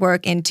angel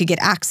network and to get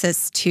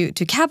access to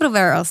capital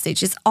very early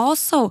stage, it's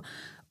also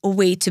a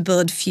way to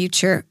build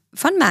future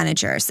fund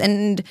managers.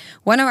 And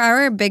one of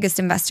our biggest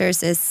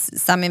investors is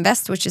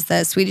Saminvest, which is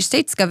the Swedish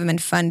state's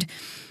government fund.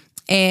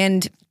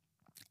 And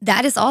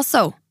that is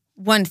also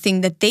one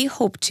thing that they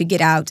hope to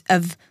get out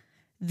of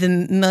the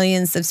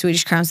millions of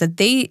Swedish crowns that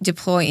they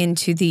deploy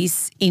into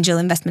these angel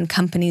investment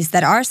companies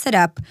that are set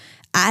up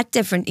at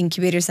different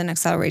incubators and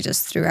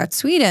accelerators throughout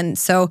Sweden.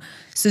 So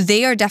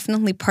they are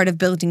definitely part of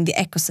building the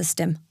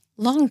ecosystem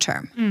long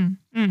term.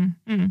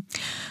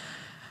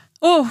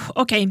 Oh,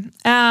 okay.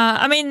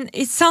 I mean,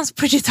 it sounds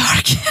pretty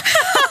dark.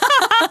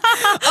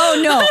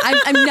 Oh, no,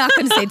 I'm not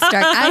going to say it's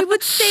dark. I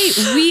would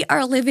say we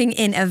are living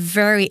in a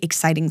very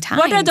exciting time.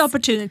 What are the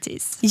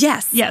opportunities?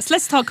 Yes,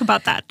 let's talk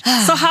about that.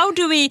 So how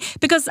do we,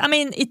 because I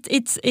mean,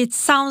 it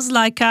sounds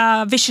like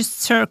a vicious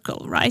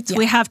circle, right? Yeah.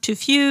 We have too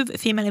few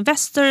female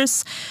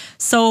investors.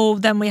 So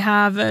then we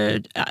have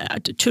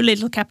too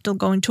little capital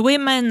going to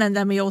women. And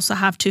then we also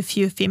have too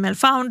few female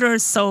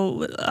founders.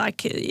 So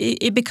like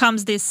it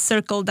becomes this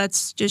circle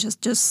that's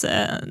just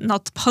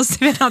not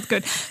positive and not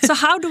good. So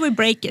how do we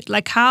break it?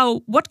 Like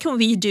what can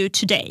we do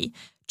today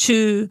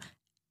to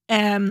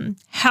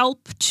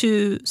help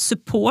to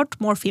support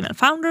more female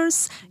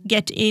founders,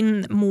 get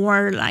in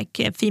more like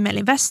female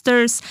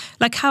investors?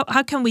 Like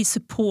how can we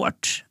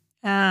support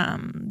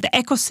the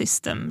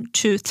ecosystem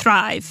to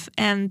thrive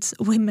and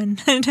women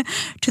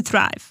to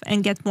thrive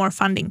and get more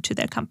funding to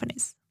their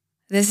companies?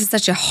 This is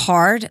such a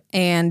hard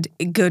and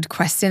good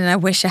question, and I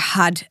wish I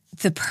had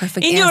the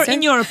perfect answer.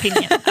 In your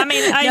opinion, I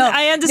mean,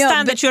 I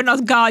understand that you're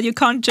not God. You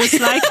can't just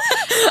like.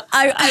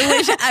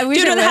 I wish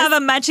you don't have a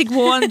magic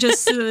wand.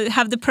 Just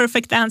have the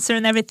perfect answer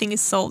and everything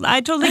is solved.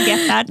 I totally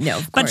get that. No,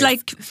 of course. But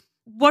like,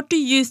 what do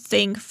you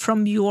think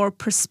from your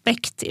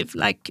perspective?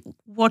 Like,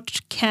 what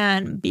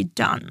can be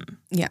done?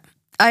 Yeah,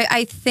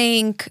 I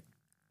think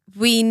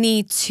we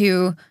need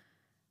to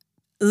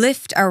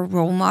lift our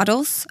role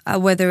models,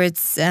 whether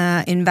it's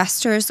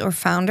investors or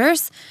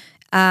founders,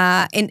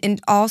 and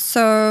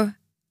also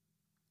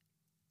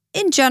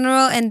in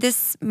general, and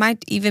this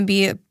might even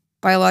be a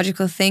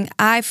biological thing,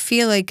 I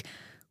feel like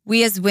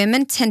we as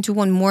women tend to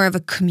want more of a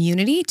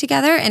community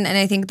together. And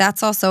I think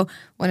that's also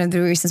one of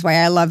the reasons why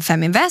I love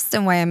Feminvest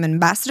and why I'm an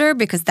ambassador,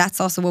 because that's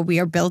also what we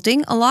are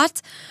building a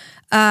lot.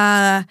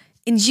 And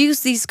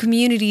use these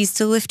communities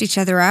to lift each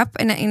other up.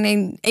 And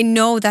I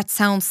know that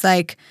sounds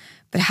like,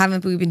 but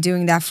haven't we been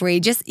doing that for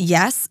ages?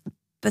 Yes,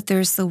 but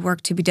there's still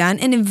work to be done.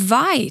 And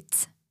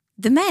invite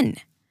the men.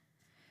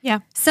 Yeah.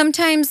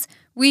 Sometimes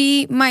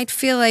we might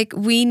feel like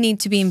we need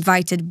to be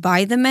invited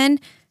by the men.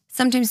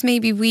 Sometimes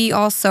maybe we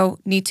also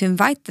need to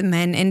invite the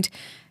men, and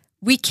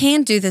we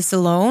can't do this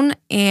alone.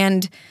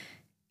 And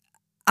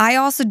I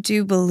also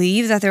do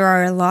believe that there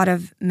are a lot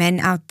of men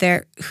out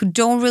there who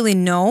don't really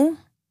know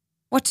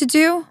what to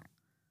do.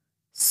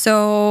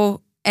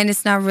 So, and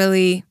it's not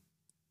really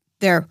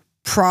their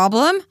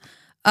problem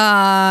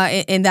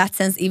in that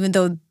sense, even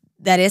though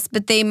that is,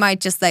 but they might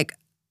just like,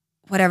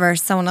 whatever,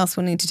 someone else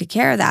will need to take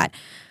care of that.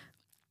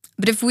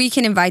 But if we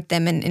can invite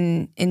them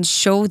and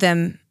show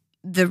them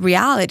the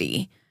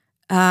reality,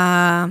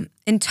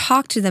 and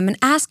talk to them and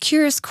ask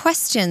curious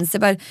questions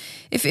about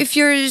if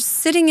you're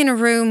sitting in a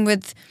room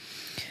with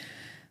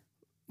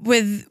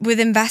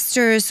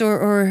investors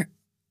or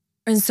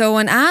and so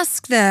on,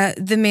 ask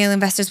the male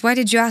investors, why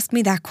did you ask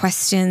me that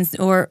question?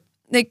 Or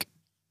like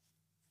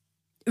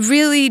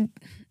really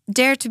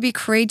dare to be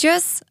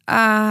courageous.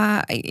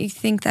 I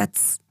think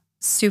that's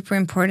super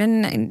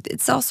important, and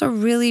it's also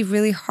really,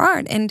 really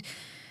hard. And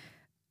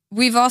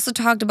we've also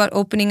talked about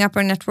opening up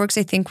our networks.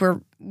 I think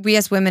we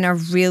as women are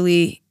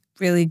really,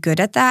 really good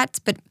at that.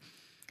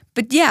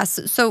 But yes,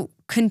 so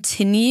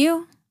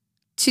continue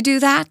to do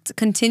that.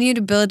 Continue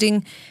to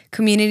building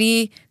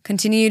community.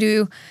 Continue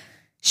to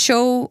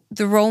show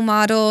the role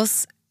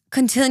models.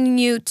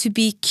 Continue to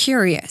be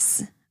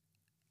curious,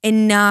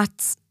 and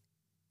not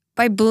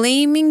by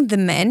blaming the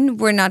men.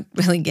 We're not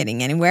really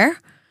getting anywhere,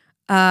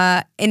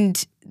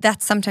 and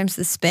that's sometimes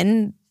the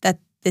spin that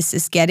this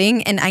is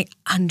getting. And I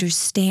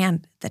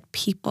understand that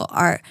people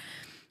are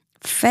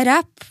fed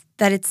up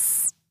that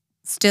it's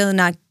still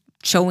not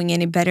showing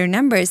any better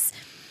numbers.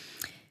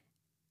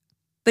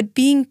 But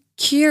being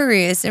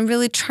curious and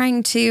really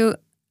trying to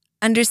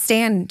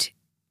understand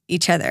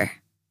each other.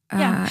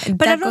 Yeah,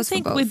 but I don't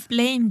think we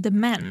blame the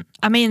men.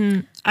 I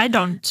mean, I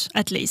don't,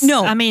 at least.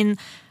 No. I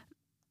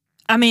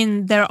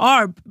mean, there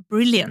are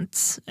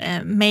brilliant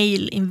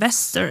male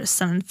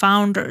investors and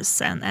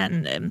founders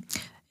and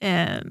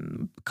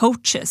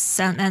coaches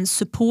and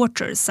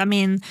supporters. I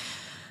mean,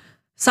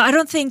 so I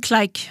don't think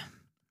like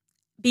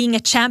being a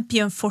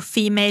champion for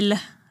female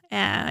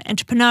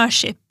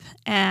entrepreneurship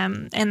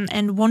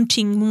and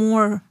wanting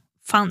more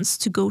funds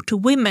to go to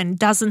women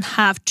doesn't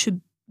have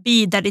to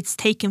be that it's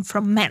taken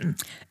from men.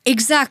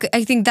 Exactly.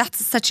 I think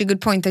that's such a good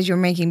point that you're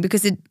making,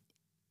 because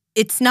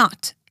it's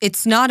not.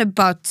 It's not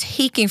about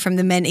taking from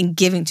the men and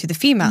giving to the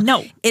female.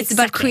 No, it's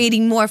about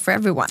creating more for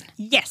everyone.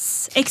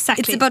 Yes,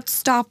 exactly. It's about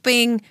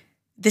stopping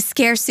the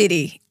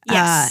scarcity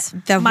that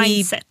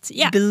mindset.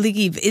 We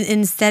believe,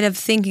 instead of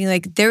thinking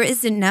like there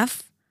is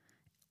enough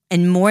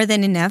and more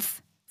than enough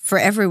for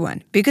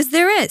everyone, because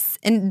there is,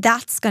 and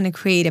that's going to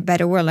create a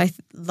better world. I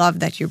love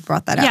that you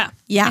brought that up.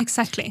 Yeah,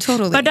 exactly.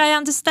 Totally. But I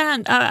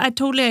understand. I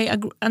totally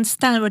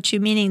understand what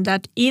you're meaning.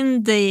 That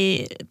in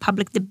the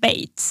public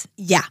debate,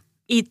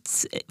 it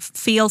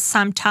feels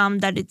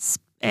sometimes that it's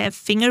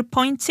finger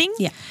pointing,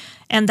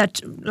 and that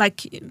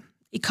like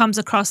it comes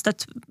across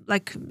that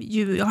like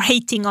you are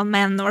hating on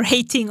men or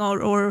hating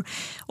or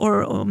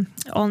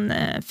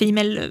on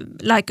female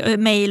like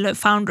male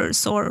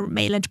founders or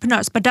male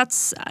entrepreneurs. But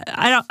that's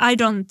I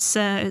don't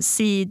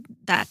see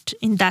that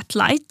in that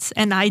light,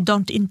 and I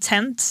don't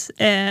intend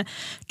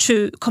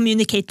to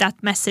communicate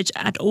that message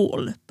at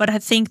all. But I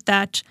think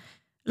that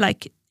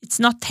like it's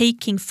not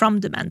taking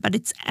from the men, but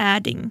it's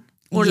adding.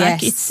 Or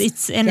like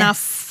it's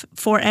enough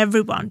for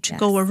everyone to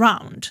go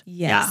around.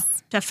 Yes. Yeah,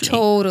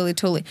 definitely.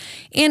 Totally.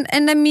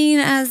 And I mean,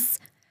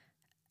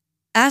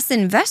 as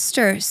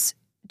investors,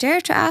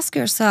 dare to ask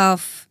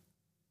yourself,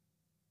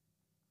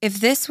 if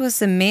this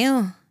was a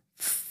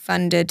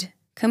male-funded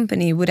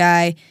company, would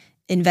I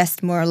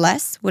invest more or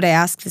less? Would I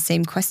ask the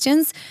same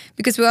questions?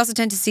 Because we also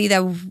tend to see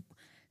that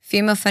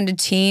female-funded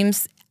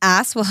teams,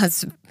 as well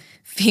as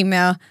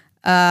female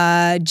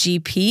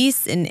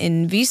GPs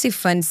in VC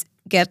funds,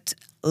 get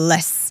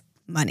less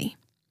money.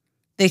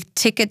 The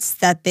tickets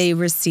that they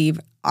receive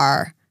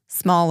are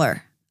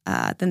smaller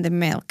than the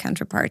male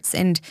counterparts.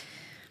 And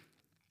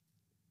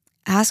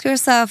ask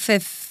yourself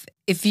if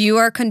you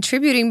are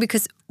contributing,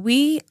 because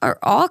we are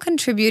all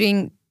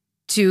contributing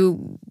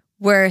to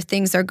where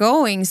things are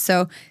going.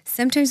 So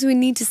sometimes we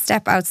need to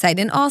step outside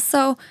and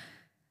also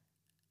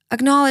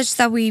acknowledge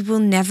that we will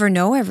never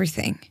know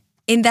everything,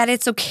 and that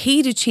it's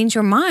okay to change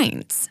your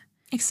minds.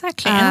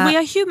 Exactly. And we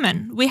are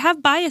human. We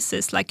have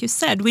biases, like you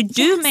said. We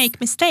do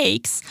make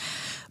mistakes,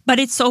 but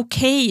it's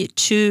okay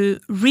to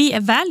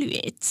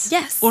reevaluate.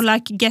 Yes. Or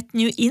like get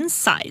new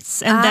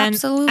insights and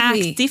then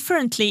act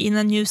differently in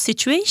a new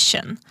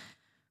situation.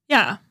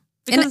 Yeah.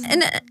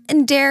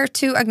 And dare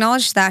to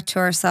acknowledge that to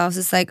ourselves.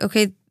 It's like,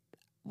 okay,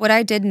 what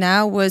I did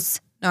now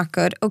was not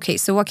good. Okay,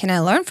 so what can I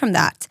learn from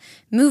that?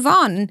 Move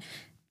on.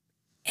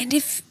 And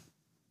if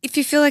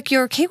you feel like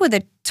you're okay with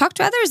it, talk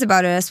to others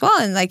about it as well.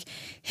 And like,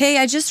 hey,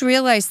 I just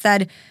realized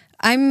that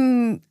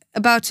I'm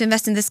about to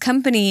invest in this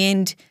company.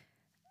 And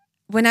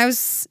when I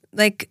was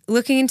like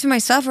looking into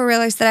myself, I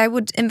realized that I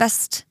would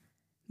invest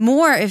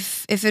more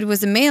if it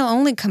was a male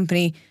only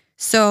company.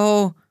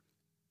 So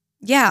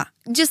yeah,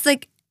 just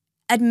like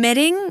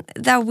admitting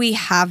that we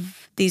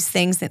have these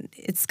things, and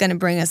it's going to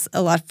bring us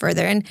a lot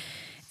further.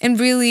 And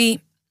really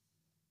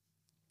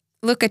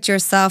look at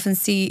yourself and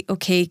see,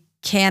 okay,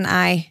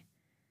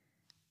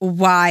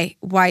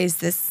 why is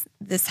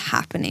this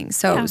happening?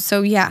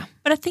 So yeah.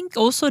 But I think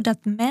also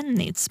that men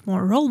needs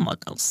more role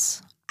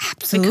models.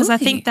 Absolutely. Because I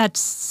think that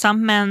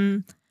some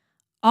men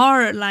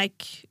are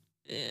like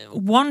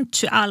want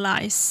to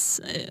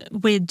allies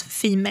with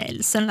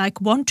females and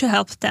like want to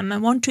help them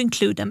and want to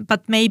include them,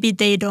 but maybe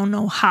they don't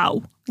know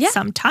how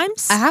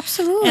sometimes.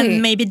 Absolutely.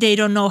 And maybe they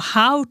don't know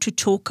how to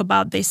talk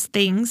about these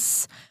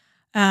things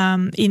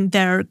in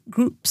their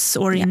groups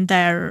or in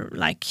their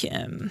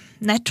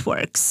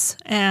networks.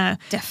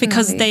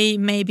 Because they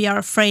maybe are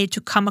afraid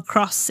to come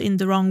across in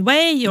the wrong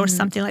way or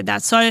something like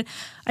that. So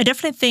I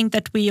definitely think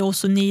that we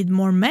also need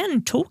more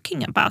men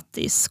talking about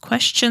these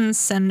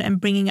questions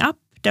and bringing up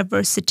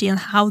diversity and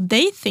how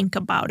they think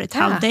about it,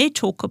 how they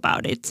talk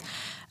about it.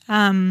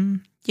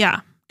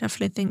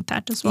 Definitely think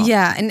that as well.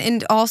 Yeah,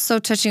 and also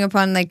touching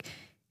upon like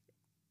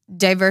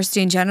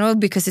diversity in general,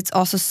 because it's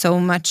also so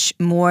much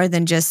more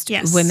than just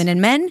women and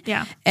men.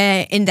 Yeah.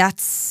 And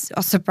that's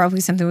also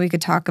probably something we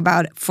could talk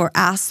about for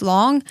as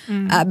long,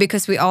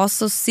 because we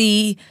also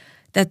see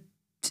that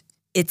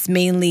it's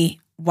mainly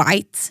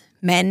white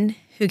men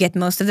who get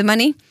most of the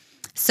money.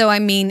 So I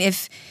mean,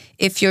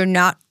 if you're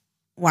not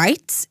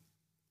white,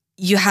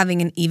 you're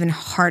having an even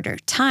harder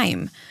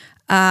time.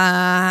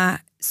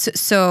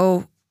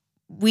 So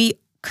we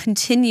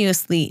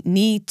continuously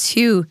need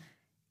to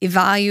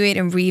evaluate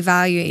and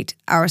reevaluate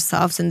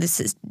ourselves and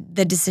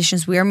the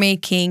decisions we are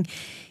making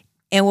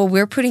and what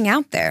we're putting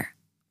out there.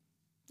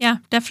 Yeah,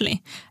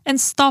 definitely. And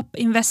stop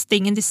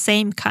investing in the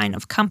same kind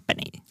of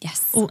company.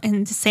 Yes. Or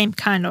in the same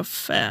kind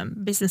of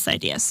business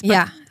ideas.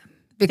 Yeah.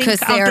 Because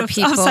there are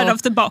people outside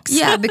of the box.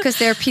 Yeah, because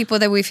there are people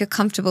that we feel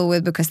comfortable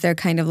with because they're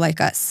kind of like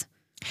us.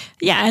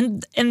 Yeah,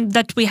 and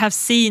that we have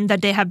seen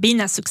that they have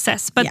been a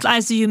success. But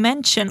as you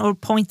mentioned or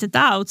pointed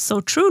out so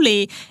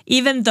truly,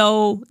 even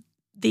though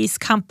these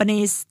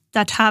companies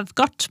that have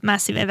got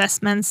massive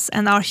investments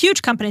and are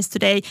huge companies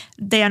today,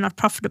 they are not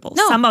profitable.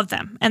 No. Some of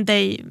them. And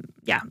they,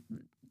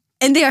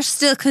 And they are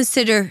still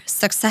considered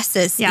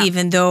successes,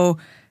 even though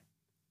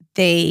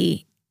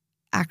they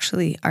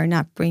actually are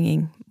not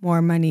bringing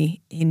more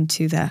money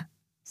into the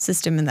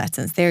system in that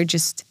sense. They're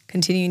just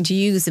continuing to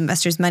use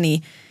investors'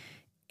 money.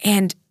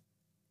 And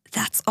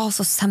that's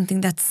also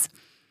something that's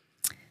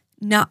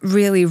not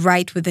really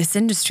right with this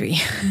industry,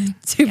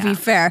 to be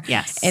fair.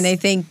 Yes. And I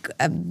think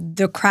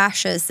the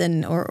crashes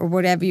or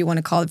whatever you want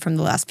to call it from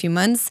the last few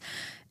months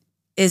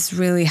is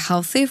really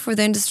healthy for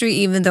the industry,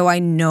 even though I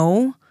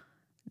know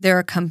there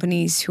are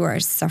companies who are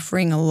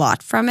suffering a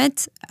lot from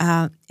it.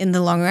 In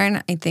the long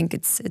run, I think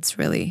it's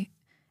really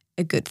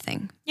a good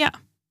thing. Yeah.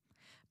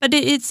 But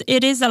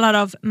it is a lot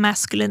of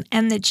masculine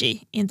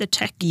energy in the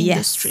tech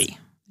industry.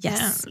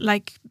 Yes.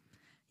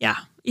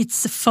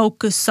 It's a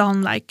focus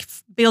on like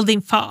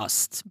building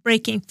fast,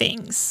 breaking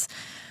things.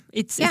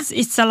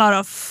 It's a lot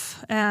of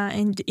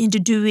into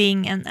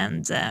doing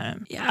and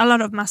a lot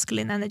of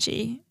masculine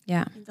energy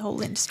in the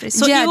whole industry.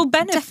 So you will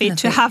benefit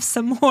to have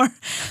some more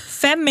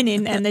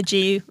feminine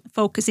energy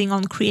focusing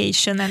on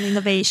creation and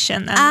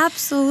innovation and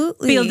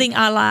absolutely building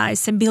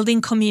allies and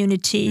building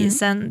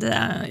communities and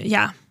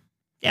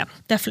yeah,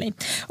 definitely.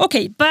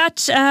 Okay,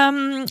 but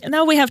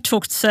now we have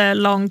talked a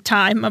long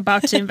time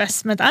about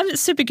investment. I'm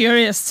super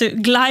curious to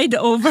glide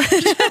over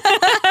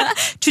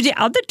to the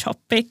other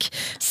topic.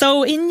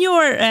 So in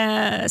your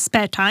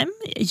spare time,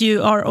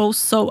 you are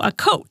also a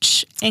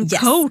coach and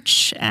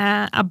coach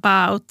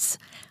about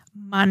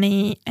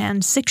money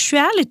and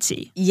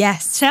sexuality.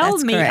 Yes, Tell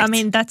me, correct. I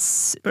mean, that's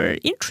super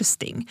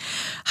interesting.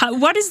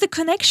 What is the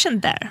connection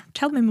there?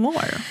 Tell me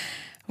more.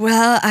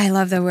 Well, I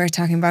love that we're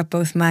talking about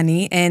both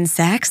money and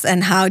sex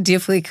and how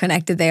deeply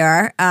connected they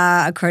are,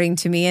 according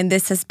to me. And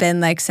this has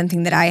been like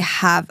something that I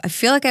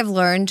feel like I've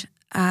learned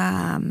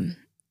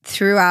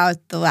throughout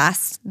the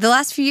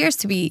last few years,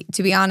 to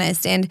be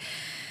honest. And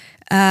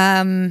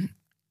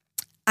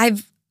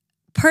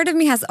part of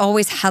me has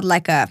always had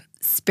like a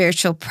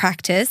spiritual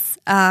practice,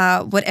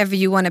 whatever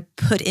you want to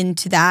put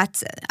into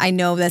that. I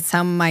know that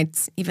some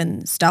might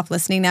even stop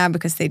listening now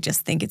because they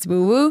just think it's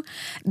woo-woo.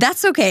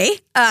 That's okay.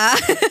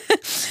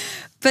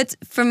 But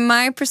from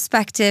my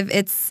perspective,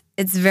 it's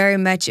very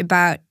much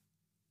about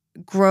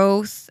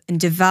growth and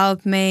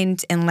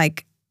development and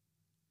like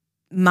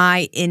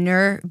my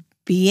inner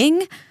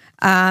being,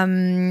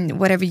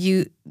 whatever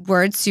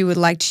words you would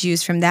like to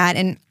use from that.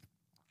 And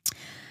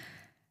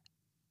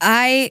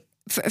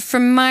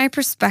from my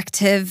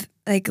perspective,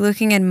 like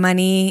looking at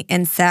money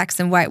and sex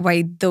and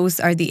why those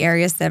are the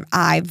areas that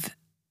I've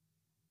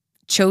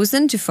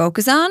chosen to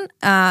focus on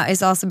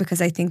is also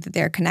because I think that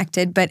they're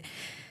connected. But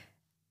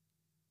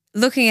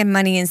looking at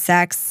money and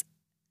sex,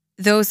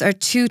 those are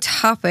two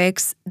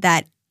topics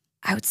that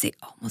I would say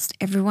almost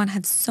everyone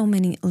has so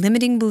many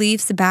limiting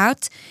beliefs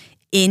about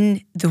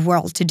in the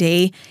world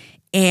today.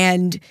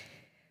 And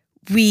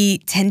we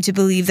tend to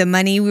believe that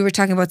money, we were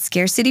talking about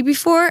scarcity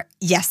before.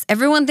 Yes,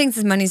 everyone thinks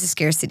that money is a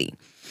scarcity.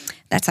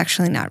 That's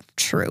actually not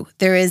true.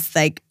 There is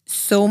like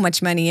so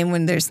much money, and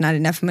when there's not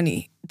enough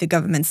money, the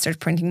government starts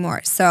printing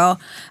more. So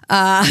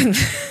That's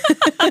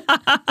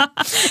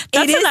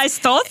a nice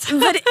thought.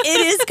 But it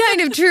is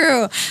kind of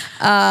true.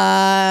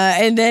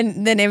 And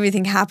then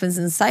everything happens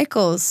in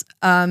cycles.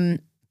 But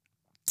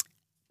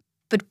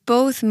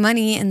both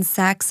money and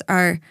sex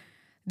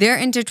they're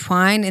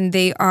intertwined, and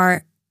they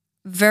are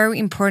very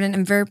important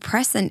and very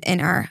present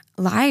in our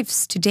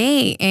lives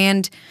today.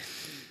 And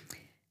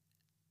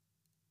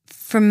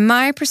from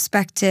my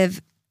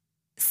perspective,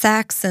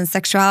 sex and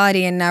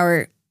sexuality and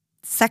our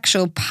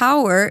sexual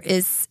power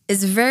is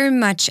very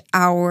much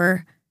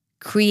our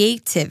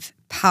creative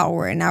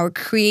power and our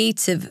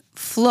creative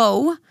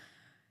flow.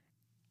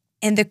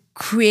 And the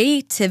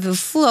creative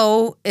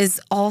flow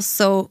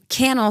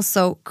can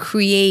also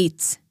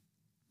create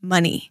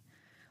money.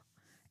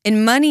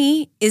 And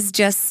money is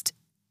just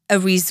a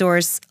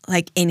resource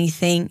like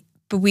anything,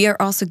 but we are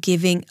also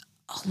giving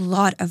a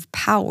lot of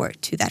power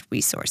to that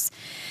resource.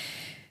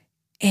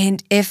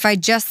 And if I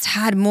just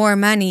had more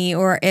money,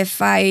 or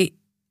if I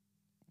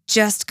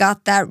just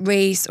got that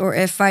raise, or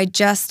if I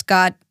just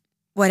got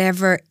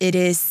whatever it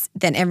is,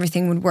 then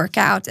everything would work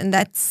out. And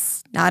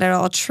that's not at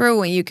all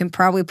true. And you can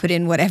probably put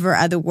in whatever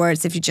other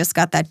words if you just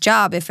got that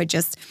job,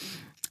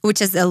 which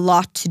has a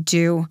lot to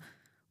do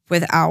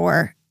with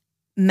our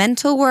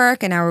mental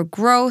work and our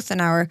growth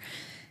and our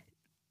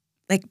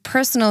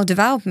personal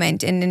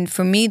development. And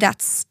for me,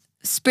 that's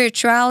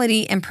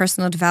spirituality and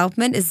personal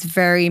development is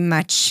very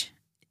much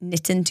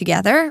knitted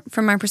together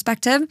from my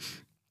perspective.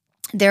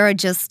 There are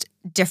just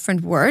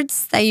different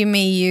words that you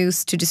may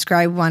use to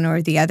describe one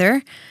or the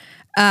other.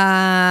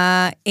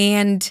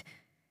 And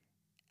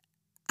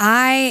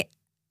I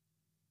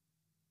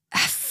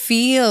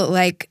feel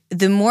like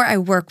the more I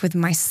work with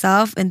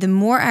myself and the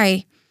more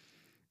I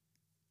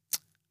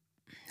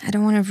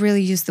don't want to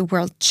really use the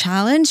word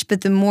challenge,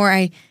 but the more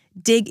I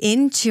dig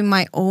into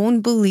my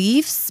own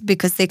beliefs,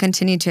 because they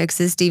continue to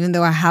exist even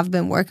though I have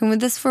been working with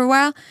this for a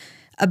while,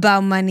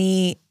 about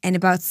money and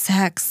about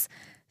sex,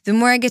 the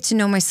more I get to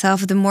know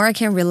myself, the more I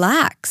can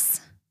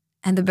relax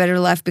and the better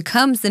life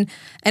becomes. And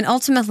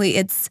ultimately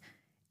it's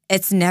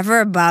never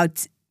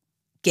about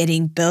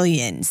getting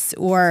billions,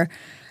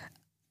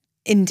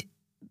 and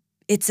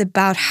it's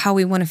about how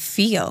we want to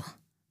feel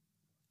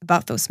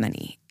about those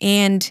money.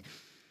 And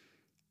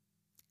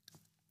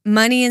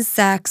money and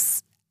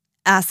sex,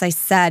 as I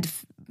said,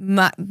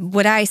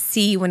 what I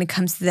see when it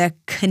comes to the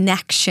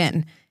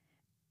connection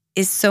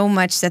is so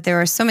much that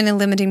there are so many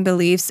limiting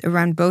beliefs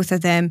around both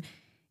of them,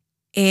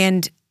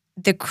 and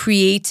the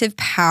creative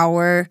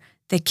power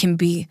that can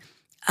be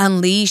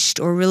unleashed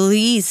or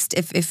released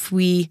if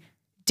we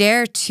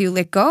dare to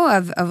let go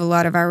of a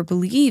lot of our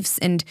beliefs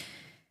and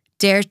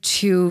dare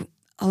to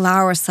allow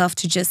ourselves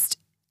to just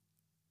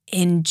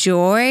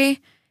enjoy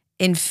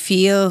and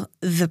feel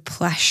the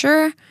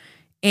pleasure.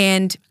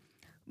 And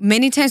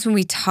many times when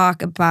we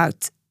talk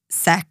about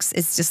sex,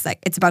 it's just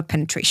it's about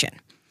penetration.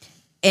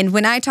 And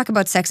when I talk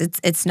about sex,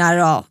 it's not at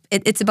all.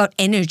 It's about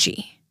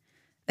energy,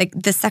 like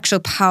the sexual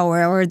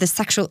power or the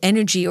sexual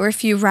energy, or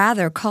if you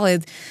rather call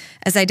it,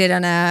 as I did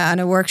on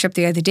a workshop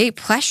the other day,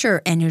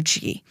 pleasure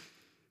energy.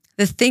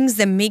 The things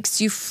that makes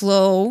you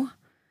flow,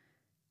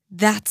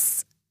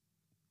 that's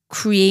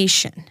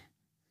creation.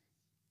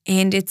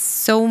 And it's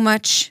so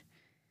much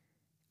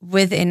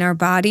within our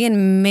body.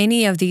 And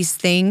many of these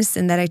things,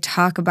 and that I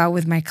talk about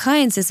with my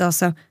clients, is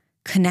also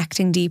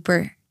connecting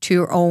deeper to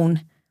your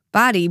own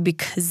body,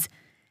 because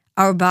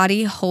our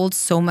body holds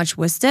so much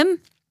wisdom,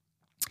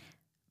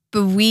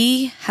 but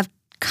we have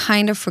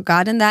kind of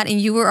forgotten that.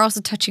 And you were also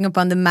touching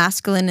upon the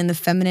masculine and the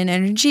feminine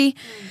energy,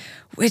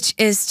 which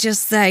is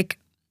just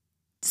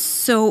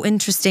so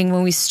interesting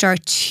when we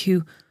start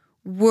to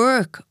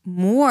work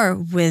more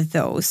with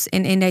those.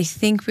 And I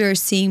think we are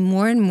seeing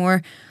more and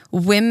more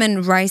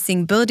women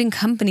rising, building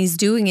companies,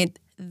 doing it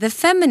the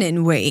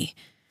feminine way,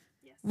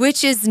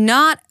 which is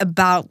not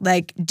about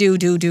do,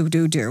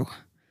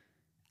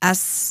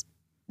 as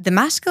the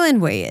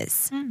masculine way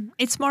is.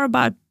 It's more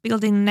about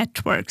building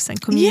networks and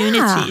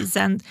communities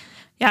and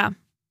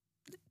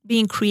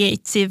being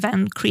creative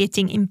and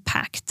creating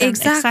impact.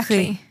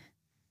 Exactly.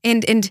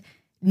 And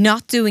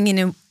not doing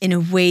in a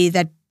way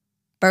that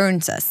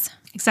burns us.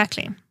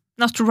 Exactly.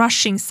 Not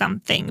rushing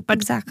something,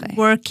 but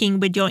working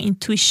with your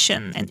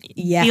intuition and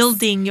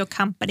building your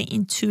company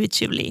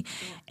intuitively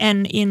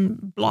and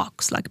in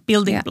blocks, like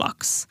building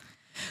blocks.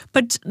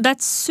 But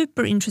that's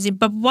super interesting.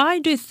 But why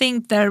do you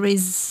think there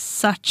is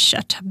such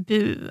a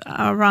taboo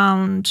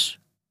around,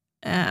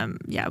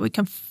 we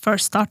can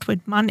first start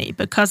with money,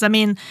 because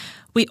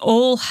we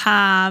all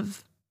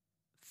have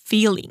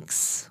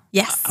feelings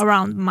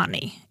around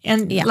money.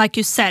 And like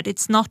you said,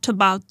 it's not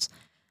about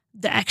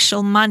the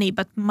actual money,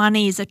 but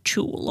money is a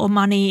tool, or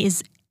money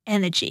is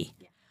energy.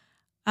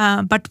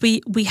 But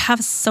we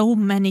have so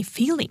many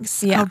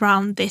feelings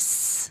around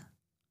this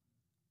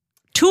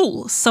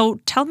tool. So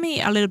tell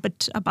me a little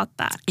bit about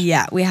that.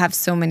 Yeah, we have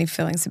so many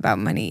feelings about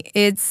money.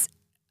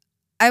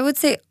 I would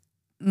say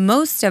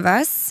most of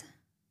us,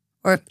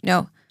 or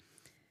no,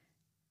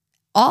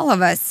 all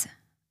of us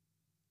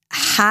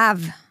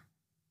have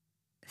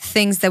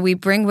things that we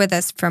bring with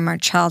us from our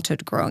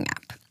childhood growing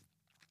up.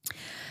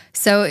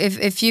 So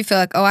if you feel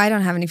like, oh, I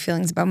don't have any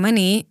feelings about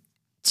money,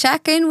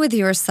 check in with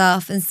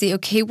yourself and see,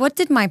 okay, what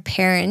did my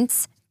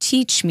parents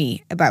teach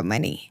me about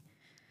money?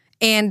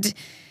 And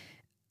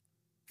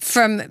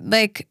from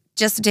like,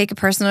 just to take a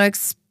personal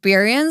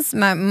experience,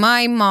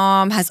 my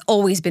mom has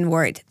always been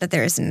worried that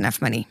there isn't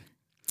enough money.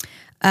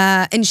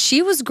 And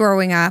she was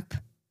growing up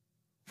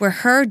where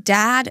her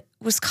dad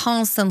was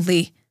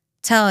constantly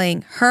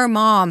telling her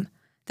mom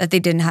that they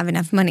didn't have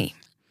enough money.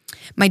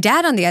 My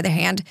dad, on the other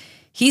hand,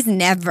 he's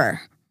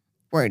never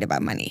worried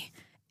about money.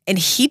 And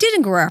he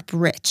didn't grow up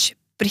rich,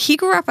 but he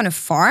grew up on a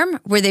farm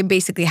where they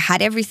basically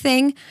had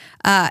everything.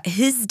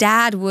 His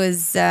dad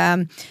was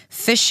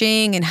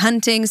fishing and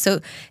hunting,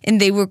 and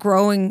they were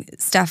growing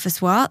stuff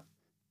as well.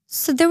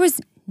 So there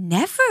was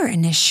never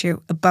an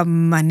issue about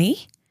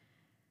money.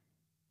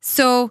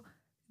 So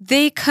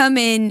they come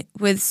in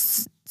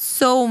with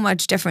so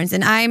much difference.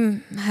 And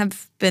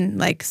have been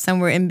like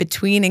somewhere in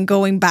between and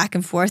going back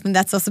and forth. And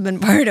that's also been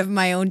part of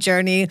my own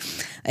journey.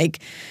 Like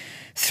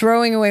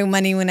throwing away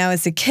money when I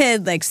was a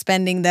kid, like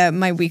spending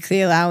my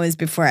weekly allowance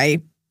before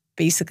I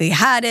basically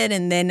had it.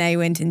 And then I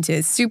went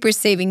into super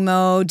saving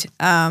mode.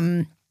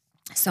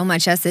 So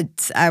much as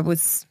it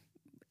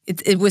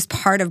was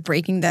part of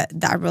breaking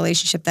that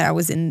relationship that I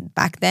was in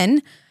back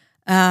then.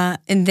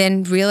 And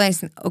then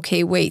realizing,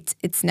 okay, wait,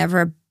 it's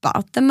never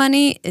about the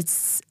money.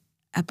 It's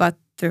about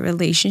the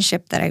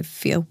relationship that I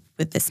feel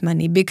with this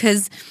money.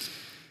 Because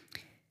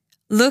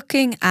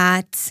looking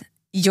at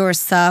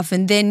yourself,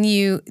 and then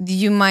you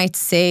might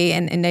say,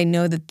 and I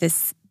know that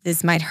this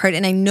might hurt,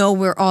 and I know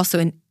we're also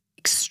in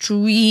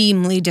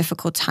extremely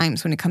difficult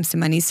times when it comes to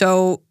money.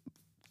 So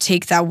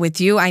take that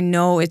with you. I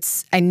know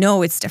it's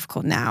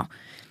difficult now.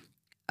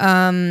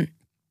 But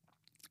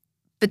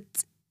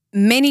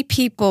many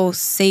people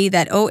say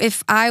that, oh,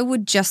 if I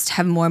would just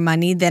have more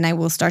money, then I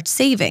will start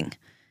saving.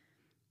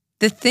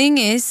 The thing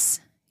is,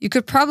 you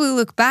could probably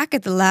look back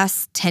at the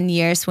last 10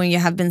 years when you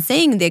have been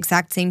saying the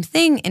exact same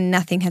thing and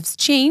nothing has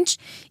changed,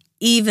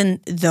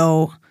 even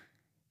though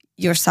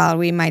your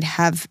salary might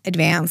have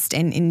advanced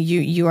and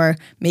you are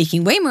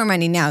making way more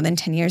money now than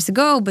 10 years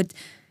ago, but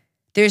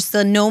there's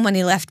still no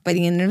money left by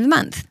the end of the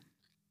month.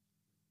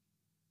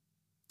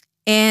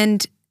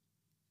 And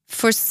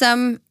for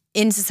some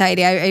in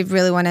society, I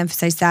really want to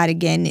emphasize that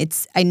again.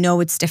 I know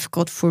it's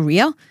difficult for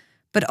real,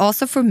 but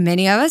also for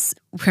many of us,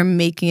 we're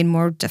making it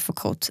more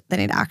difficult than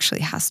it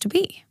actually has to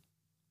be.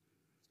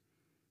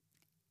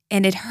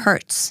 And it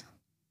hurts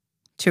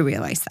to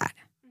realize that.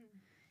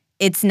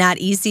 It's not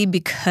easy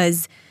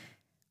because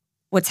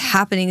what's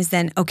happening is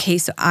then, okay,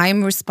 so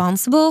I'm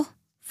responsible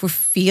for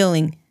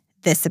feeling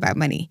this about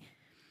money.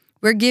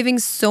 We're giving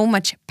so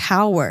much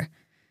power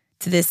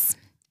to this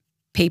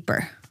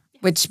paper,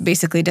 which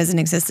basically doesn't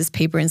exist as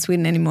paper in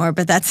Sweden anymore,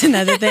 but that's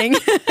another thing.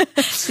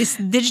 This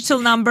digital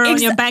number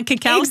on your bank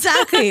account.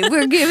 Exactly.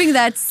 We're giving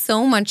that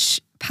so much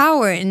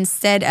power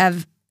instead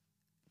of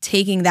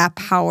taking that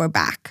power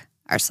back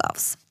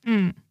ourselves.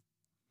 Mm.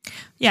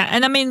 Yeah,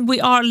 and I mean,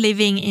 we are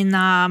living in,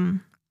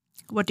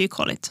 what do you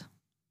call it?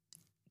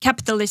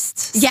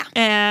 Capitalist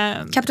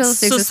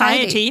Capitalistic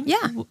society.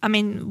 Yeah. I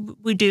mean,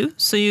 we do.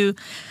 So you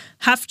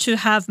have to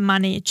have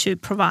money to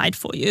provide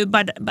for you,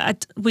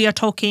 but we are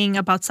talking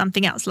about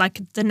something else,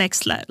 like the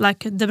next level,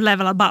 like the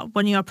level above,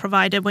 when you are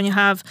provided, when you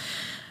have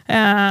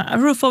a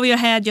roof over your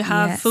head, you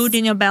have food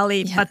in your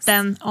belly, but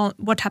then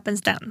what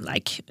happens then,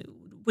 like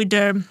with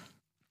the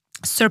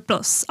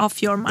surplus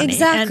of your money?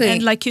 Exactly.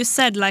 And like you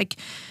said, like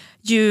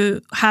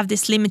you have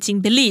these limiting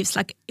beliefs,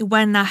 like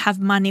when I have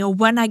money or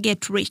when I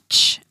get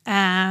rich,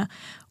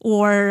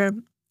 or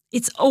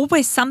it's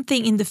always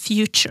something in the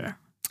future.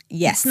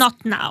 Yes. It's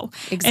not now.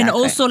 Exactly. And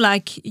also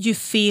like you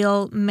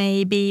feel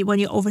maybe when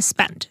you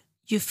overspend,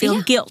 you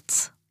feel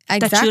guilt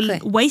that you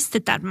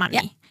wasted that money.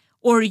 Yeah.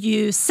 Or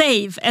you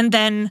save and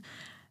then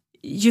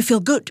you feel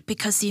good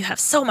because you have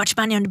so much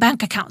money on the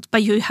bank account,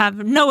 but you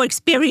have no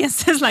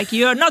experiences, like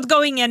you're not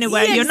going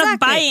anywhere, you're not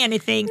buying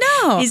anything.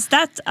 No. Is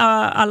that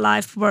a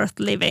life worth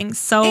living?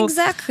 So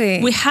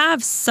exactly. We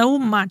have so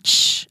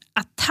much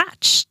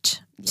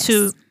attached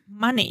to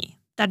money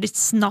that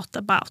it's not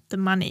about the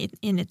money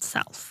in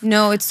itself.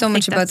 No, it's so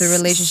much about the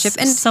relationship.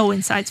 And so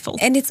insightful.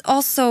 And it's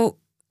also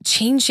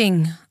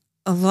changing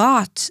a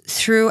lot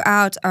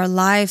throughout our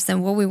lives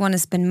and what we want to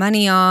spend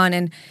money on.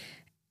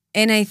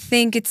 And I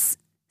think it's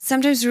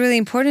sometimes really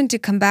important to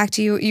come back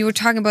to you were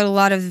talking about a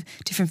lot of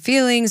different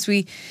feelings.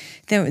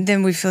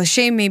 Then we feel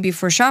shame maybe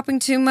if we're shopping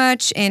too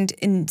much,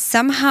 and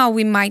somehow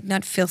we might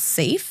not feel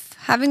safe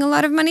having a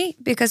lot of money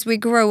because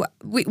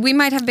we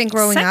might have been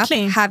growing up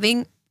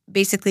having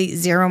basically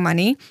zero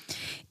money.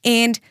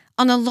 And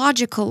on a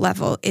logical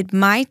level, it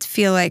might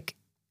feel like,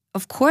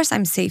 of course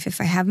I'm safe if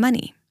I have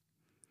money.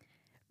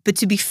 But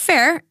to be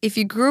fair, if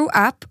you grew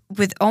up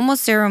with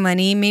almost zero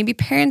money, maybe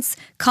parents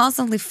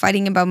constantly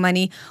fighting about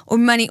money or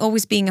money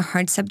always being a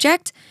hard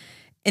subject,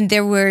 and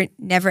there were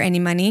never any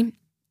money,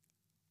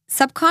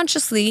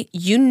 subconsciously,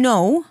 you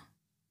know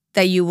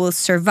that you will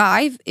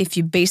survive if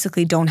you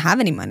basically don't have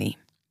any money.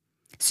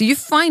 So you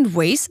find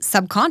ways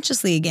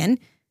subconsciously again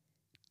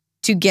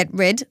to get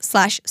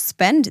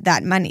rid/spend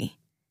that money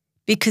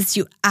because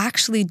you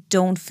actually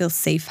don't feel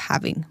safe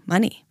having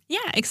money.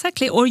 Yeah,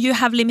 exactly. Or you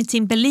have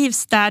limiting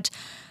beliefs that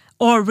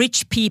or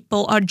rich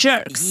people are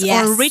jerks,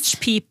 or rich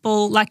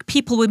people, like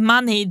people with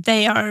money,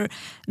 they are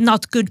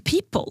not good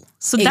people.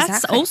 So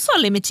that's also a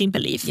limiting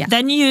belief. Yeah.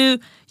 Then you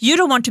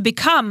don't want to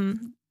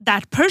become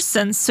that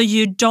person, so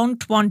you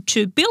don't want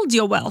to build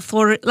your wealth,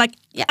 or like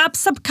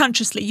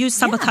subconsciously you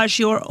sabotage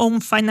your own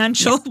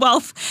financial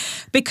wealth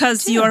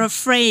because you're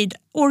afraid,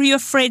 or you're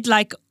afraid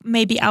like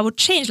maybe I would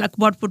change, like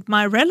what would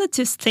my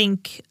relatives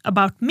think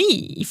about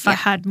me if I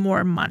had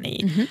more money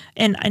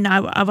and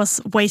I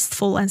was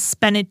wasteful and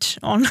spent it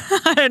on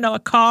I don't know, a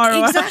car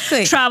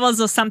or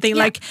travels or something.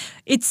 Like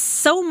it's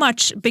so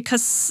much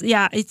because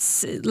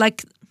it's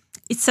like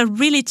it's a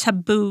really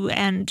taboo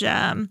and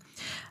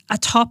a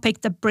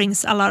topic that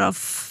brings a lot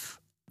of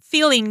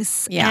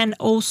feelings and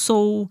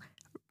also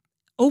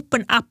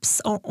open up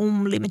our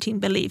own limiting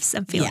beliefs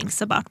and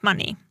feelings about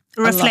money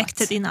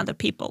reflected in other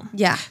people.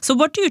 Yeah. So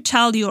what do you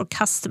tell your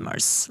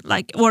customers,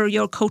 like, or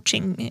your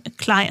coaching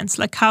clients,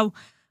 like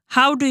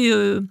how do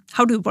you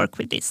work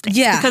with these things?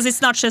 Yeah. Because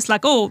it's not just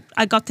like, oh,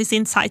 I got this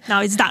insight,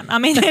 now it's done. I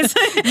mean, it's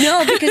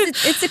no,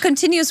 because it's a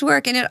continuous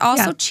work, and it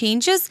also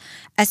changes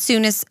as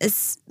soon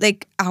as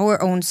like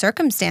our own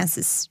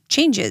circumstances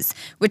changes,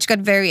 which got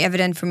very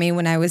evident for me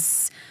when I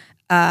was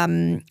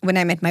when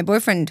I met my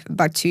boyfriend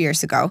about 2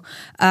 years ago.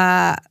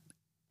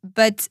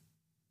 But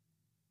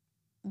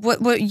what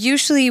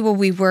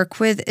we work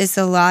with is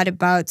a lot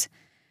about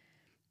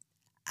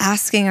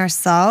asking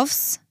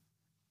ourselves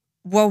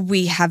what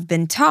we have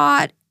been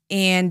taught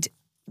and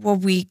what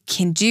we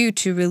can do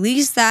to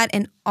release that,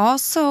 and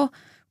also,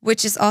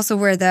 which is also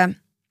where the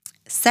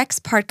sex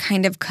part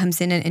kind of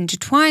comes in and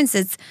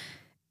intertwines,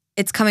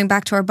 it's coming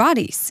back to our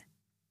bodies.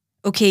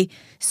 Okay,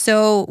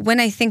 so when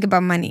I think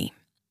about money,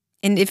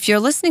 and if you're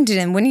listening to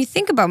them, when you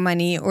think about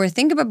money or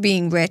think about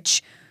being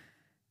rich,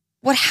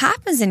 what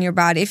happens in your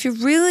body? If you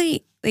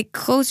really like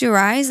close your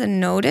eyes and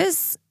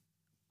notice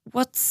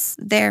what's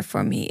there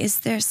for me,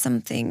 is there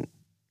something?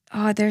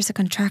 Oh, there's a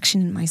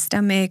contraction in my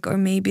stomach, or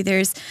maybe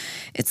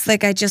it's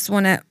like I just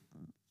want to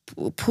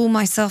pull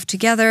myself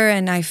together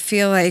and I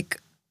feel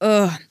like,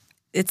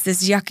 it's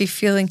this yucky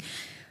feeling.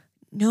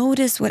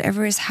 Notice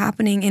whatever is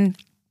happening and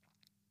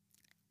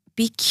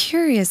be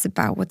curious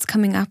about what's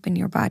coming up in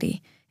your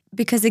body.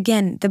 Because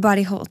again, the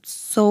body holds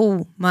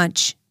so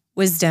much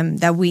wisdom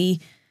that we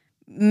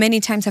many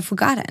times have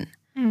forgotten.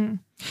 Mm.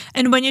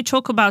 And when you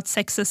talk about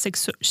sex and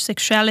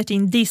sexuality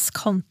in this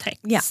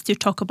context, you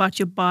talk about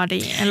your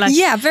body and like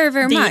very,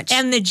 very the much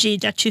energy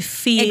that you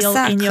feel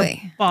in your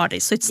body.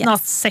 So it's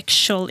not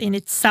sexual in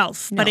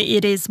itself, but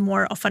it is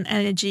more of an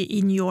energy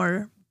in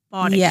your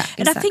body. Yeah,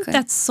 and I think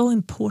that's so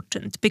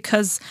important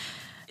because,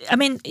 I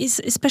mean,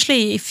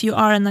 especially if you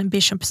are an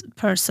ambitious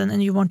person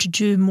and you want to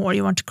do more,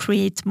 you want to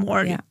create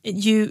more,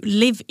 you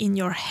live in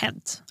your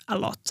head a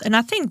lot. And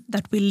I think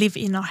that we live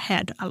in our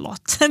head a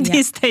lot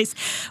these days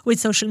with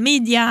social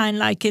media and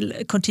like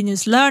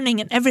continuous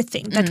learning and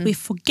everything, that we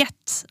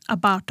forget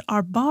about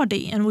our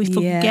body and we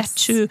forget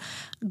to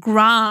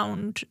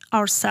ground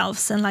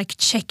ourselves and like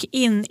check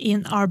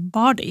in our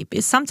body.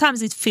 Because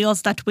sometimes it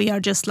feels that we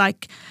are just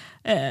like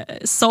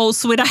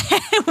souls with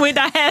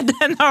a head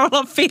and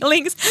our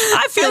feelings.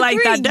 I feel like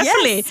that,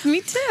 definitely. Yes,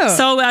 me too.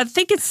 So I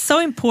think it's so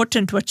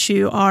important what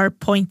you are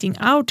pointing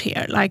out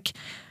here, like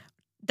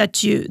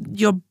that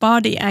your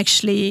body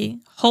actually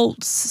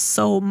holds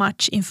so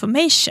much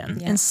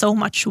information and so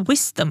much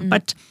wisdom,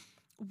 but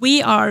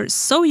we are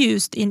so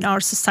used in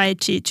our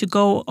society to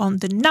go on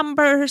the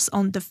numbers,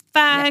 on the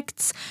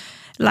facts,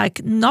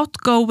 like not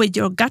go with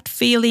your gut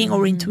feeling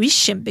or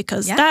intuition,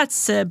 because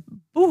that's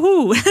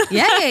boo-hoo.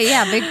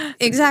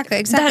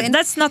 Exactly.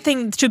 That's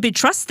nothing to be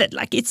trusted.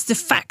 Like it's the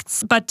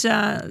facts, but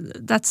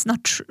that's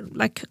not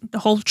like the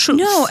whole truth.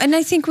 No, and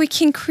I think we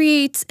can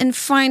create and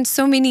find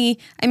so many.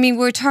 I mean,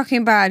 we're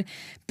talking about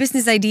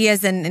business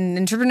ideas and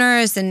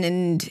entrepreneurs and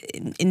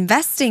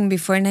investing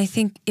before, and I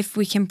think if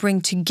we can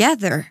bring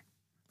together,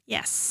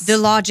 the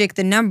logic,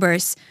 the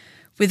numbers,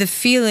 with the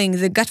feeling,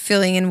 the gut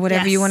feeling, and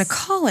whatever you want to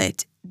call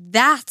it.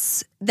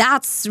 That's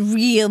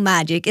real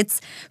magic. It's,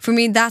 for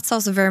me, that's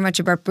also very much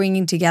about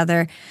bringing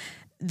together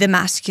the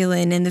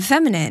masculine and the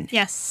feminine.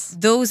 Yes.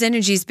 Those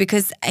energies,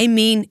 because I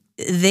mean,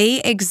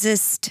 they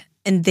exist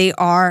and they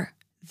are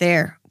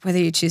there, whether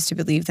you choose to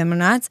believe them or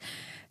not.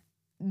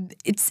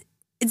 It's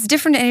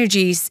different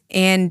energies,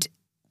 and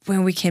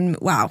when we can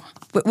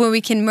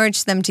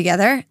merge them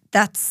together,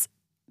 that's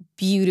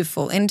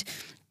beautiful. And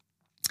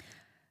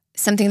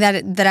something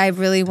that I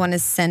really want to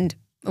send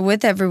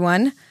with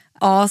everyone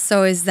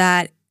also is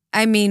that,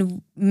 I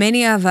mean,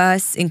 many of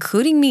us,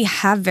 including me,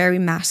 have very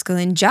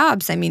masculine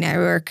jobs. I mean, I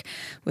work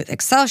with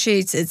Excel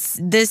sheets. It's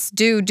this,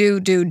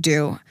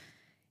 do.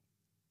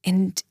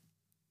 And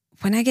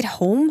when I get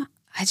home,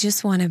 I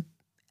just want to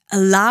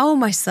allow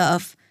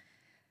myself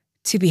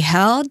to be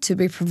held, to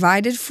be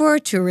provided for,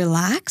 to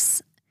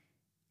relax.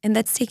 And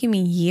that's taken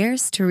me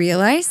years to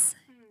realize.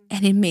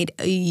 and it made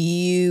a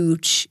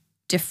huge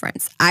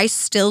difference. I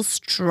still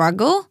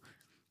struggle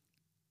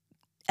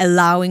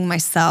allowing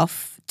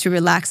myself to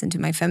relax into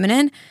my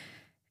feminine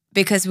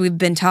because we've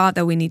been taught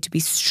that we need to be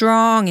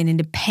strong and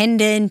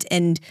independent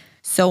and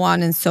so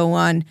on and so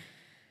on.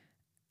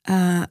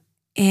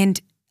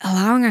 And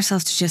allowing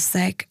ourselves to just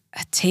like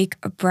take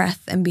a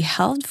breath and be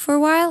held for a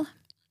while.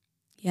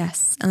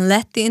 Yes. And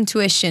let the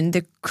intuition,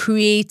 the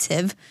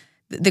creativity,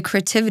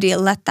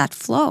 let that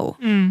flow.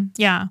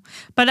 Yeah.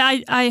 But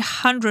I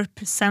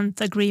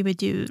 100% agree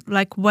with you.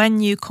 Like when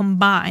you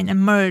combine and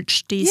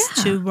merge these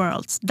two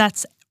worlds,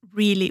 that's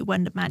really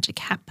when the magic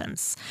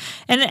happens.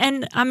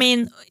 And I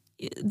mean,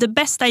 the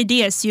best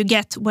ideas you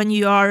get when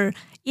you are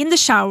in the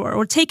shower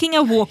or taking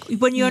a walk,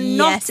 when you're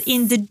not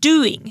in the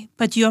doing,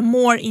 but you're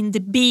more in the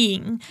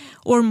being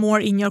or more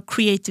in your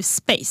creative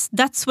space.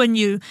 That's when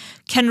you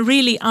can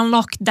really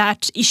unlock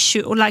that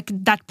issue or like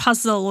that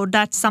puzzle or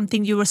that's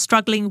something you were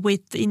struggling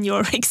with in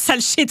your Excel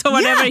sheet or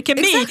whatever it can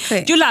be.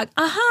 You're like,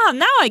 aha,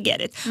 now I get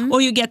it.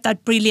 Or you get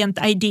that brilliant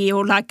idea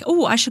or like,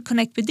 oh, I should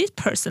connect with this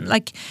person.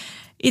 Like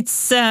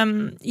it's,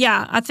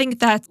 I think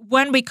that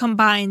when we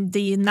combine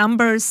the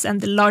numbers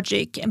and the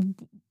logic and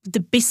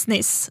the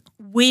business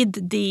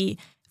with the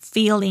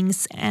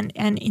feelings and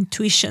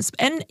intuitions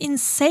and in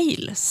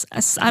sales.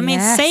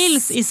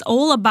 Sales is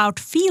all about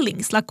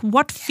feelings. Like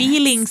what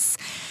feelings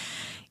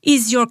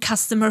is your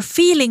customer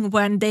feeling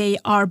when they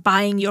are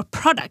buying your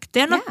product?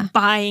 They're not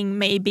buying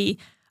maybe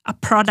a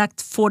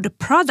product for the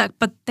product,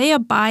 but they are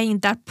buying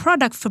that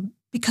product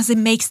because it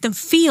makes them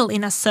feel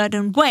in a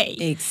certain way.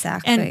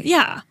 Exactly.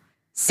 And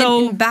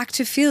so and back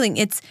to feeling,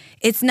 it's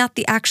not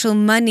the actual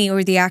money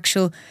or the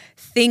actual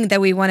thing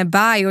that we want to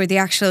buy or the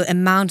actual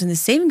amount in the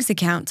savings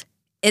account.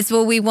 It's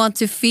what we want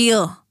to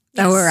feel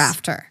that we're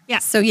after. Yeah.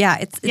 So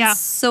it's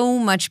so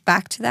much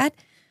back to that,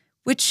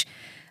 which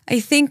I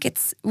think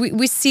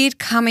we see it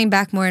coming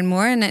back more and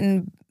more.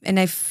 And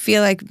I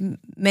feel like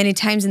many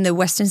times in the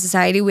Western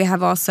society, we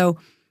have also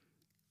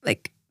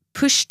like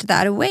pushed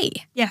that away.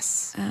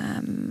 Yes.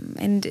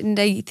 And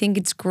I think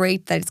it's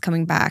great that it's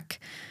coming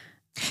back.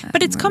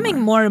 But it's coming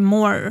more and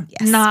more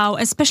now,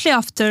 especially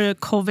after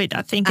COVID,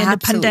 I think, and the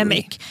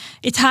pandemic.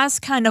 It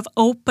has kind of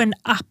opened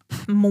up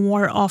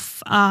more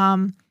of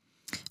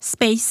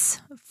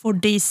space for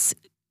these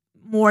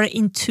more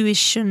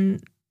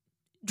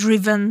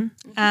intuition-driven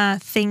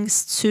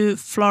things to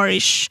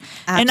flourish.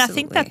 Absolutely. And I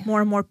think that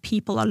more and more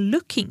people are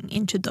looking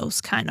into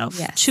those kind of,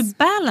 to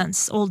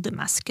balance all the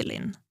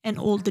masculine and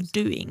all the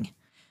doing.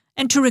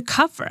 And to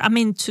recover,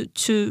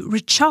 to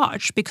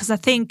recharge, because I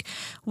think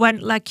when,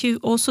 like you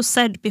also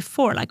said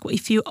before, like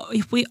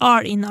if we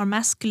are in our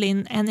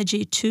masculine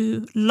energy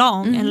too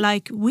long, and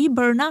like we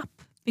burn up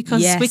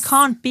because we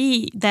can't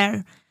be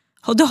there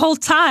the whole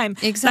time.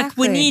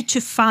 Exactly. Like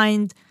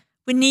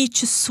we need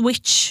to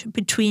switch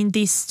between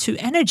these two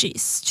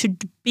energies to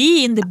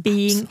be in the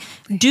being,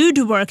 do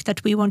the work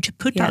that we want to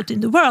put out in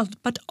the world,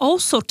 but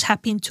also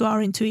tap into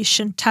our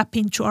intuition, tap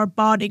into our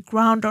body,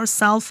 ground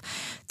ourselves,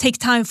 take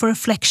time for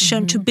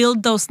reflection to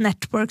build those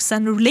networks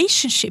and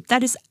relationship.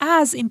 That is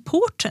as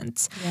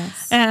important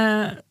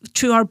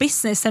to our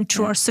business and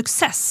to our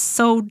success.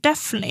 So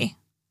definitely.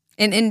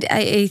 And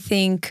I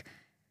think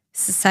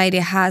society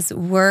has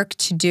work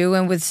to do,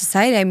 and with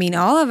society I mean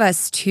all of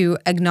us, to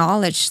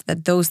acknowledge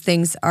that those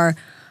things are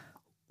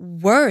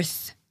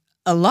worth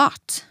a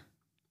lot.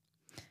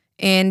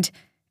 And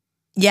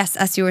yes,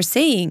 as you were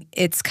saying,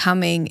 it's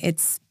coming,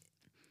 it's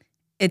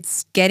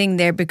getting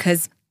there,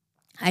 because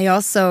I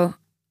also,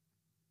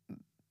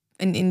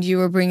 and you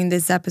were bringing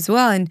this up as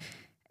well, and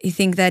I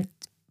think that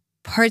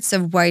parts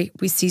of why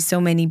we see so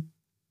many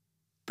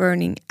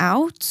burning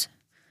out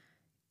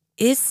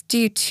is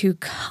due to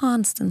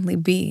constantly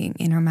being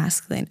in our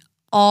masculine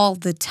all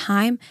the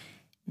time,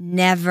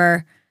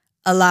 never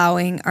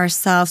allowing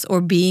ourselves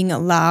or being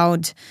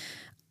allowed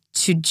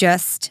to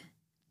just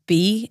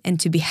be and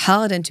to be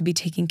held and to be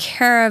taken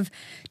care of,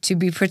 to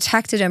be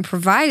protected and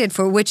provided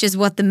for, which is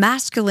what the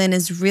masculine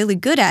is really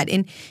good at.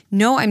 And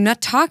no, I'm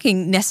not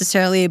talking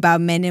necessarily about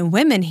men and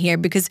women here,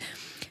 because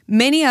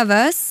many of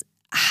us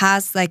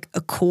has like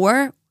a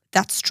core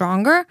that's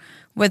stronger,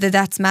 whether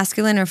that's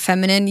masculine or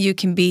feminine. You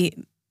can be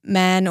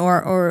man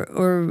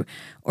or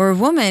a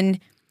woman,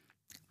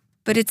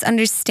 but it's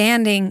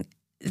understanding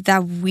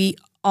that we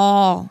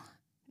all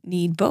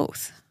need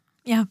both.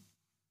 Yeah,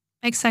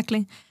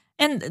 exactly.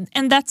 And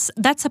that's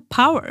a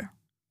power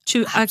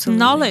to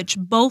acknowledge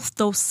both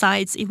those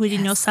sides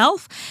within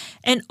yourself,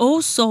 and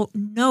also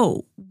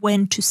know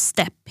when to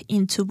step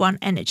into one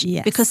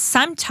energy, because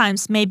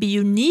sometimes maybe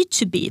you need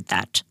to be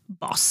that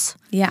boss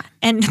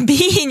and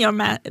be in your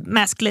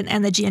masculine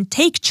energy and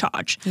take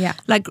charge,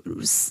 like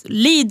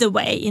lead the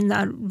way in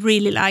a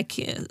really like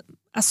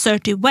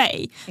assertive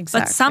way.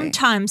 But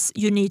sometimes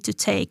you need to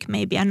take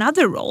maybe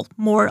another role,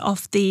 more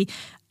of the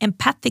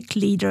empathic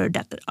leader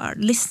that are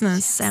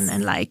listens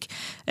and like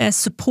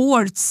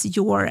supports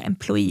your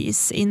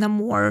employees in a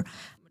more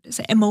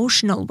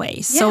emotional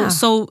way.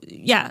 So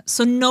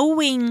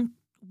knowing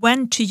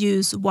when to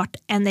use what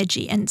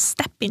energy and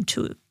step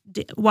into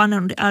one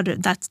on the other.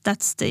 That's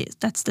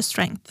the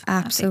strength.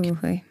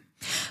 Absolutely.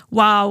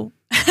 Wow.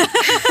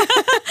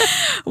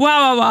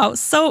 Wow.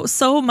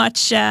 So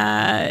much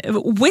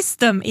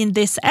wisdom in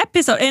this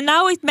episode. And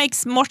now it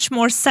makes much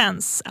more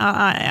sense,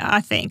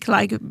 I think,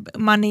 like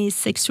money,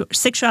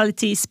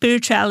 sexuality,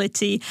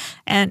 spirituality,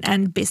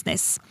 and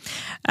business.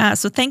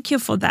 So thank you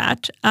for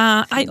that.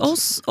 I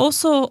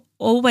also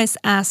always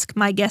ask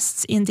my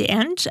guests in the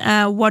end,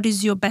 what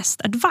is your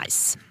best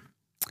advice?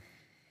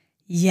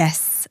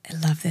 Yes, I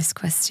love this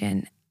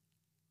question.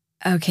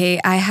 Okay,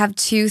 I have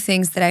two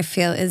things that I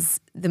feel is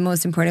the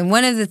most important.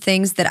 One of the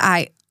things that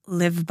I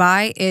live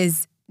by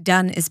is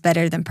done is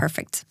better than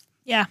perfect.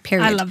 Yeah,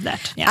 period. I love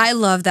that. Yeah. I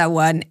love that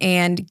one,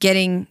 and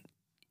getting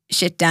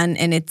shit done,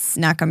 and it's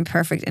not going to be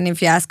perfect. And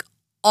if you ask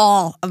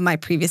all of my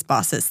previous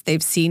bosses,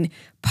 they've seen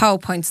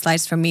PowerPoint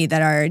slides from me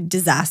that are a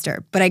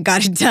disaster, but I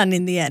got it done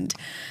in the end.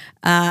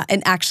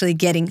 And actually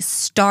getting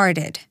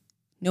started,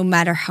 no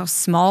matter how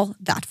small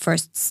that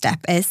first step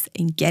is,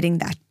 in getting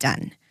that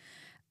done.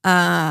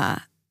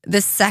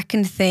 The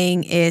second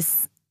thing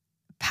is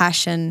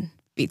passion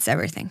beats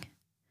everything.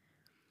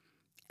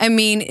 I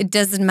mean, it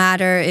doesn't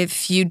matter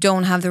if you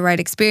don't have the right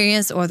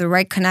experience or the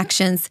right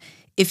connections.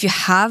 If you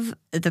have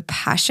the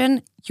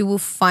passion, you will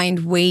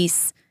find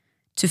ways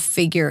to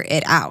figure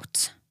it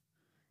out.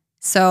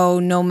 So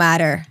no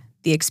matter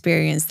the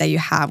experience that you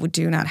have or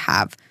do not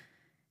have,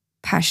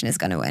 passion is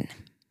going to win.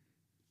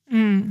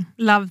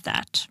 Love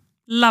that.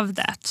 Love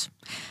that.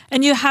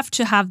 And you have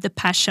to have the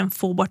passion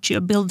for what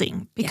you're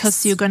building,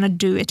 because you're going to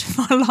do it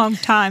for a long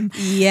time.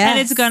 Yes. And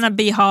it's going to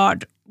be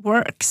hard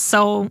work.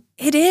 So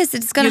it is.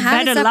 It's going to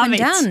have its up and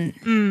down.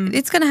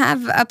 It's going to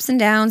have ups and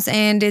downs.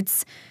 And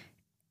it's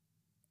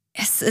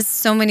as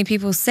so many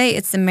people say,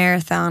 it's a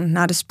marathon,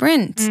 not a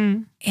sprint.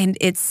 And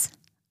it's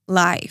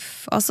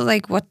life. Also,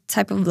 like, what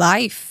type of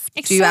life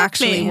do you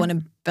actually want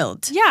to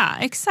build? Yeah,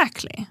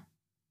 exactly.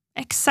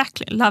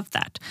 Exactly. Love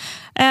that.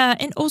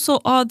 And also,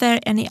 are there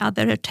any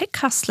other tech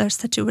hustlers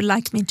that you would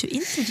like me to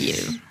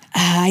interview?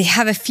 I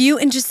have a few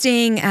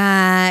interesting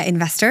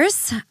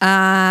investors.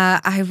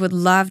 I would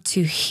love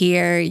to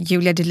hear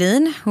Julia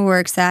Delin, who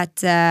works at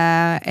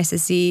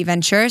SSE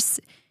Ventures.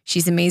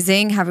 She's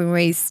amazing, having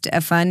raised a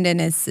fund and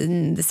is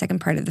in the second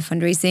part of the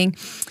fundraising.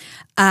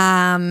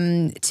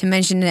 To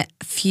mention a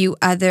few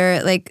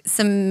other, like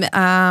some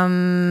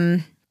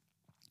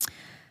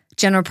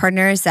general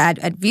partners at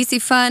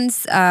VC funds,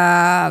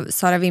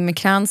 Sara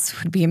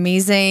Wimmerkrantz would be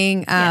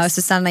amazing.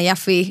 Susanna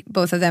Jaffe,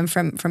 both of them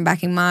from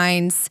Backing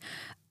Minds.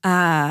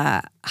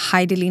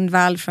 Heidi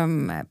Lindvall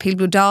from Pale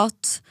Blue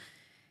Dot.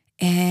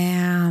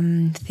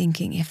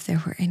 Thinking if there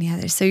were any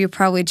others. So you're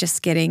probably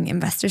just getting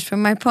investors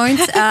from my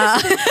points.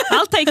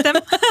 I'll take them.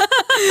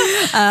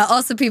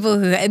 Also people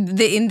who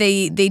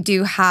they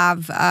do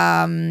have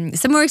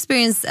some more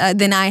experience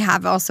than I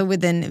have, also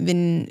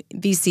within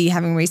VC,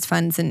 having raised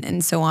funds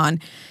and so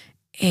on.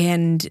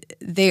 And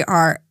they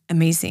are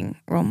amazing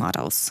role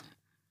models.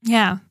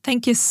 Yeah,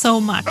 thank you so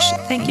much.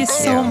 Thank you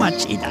so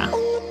much, Ida.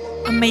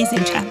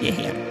 Amazing to have you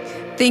here.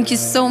 Thank you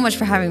so much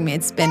for having me.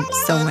 It's been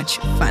so much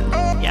fun.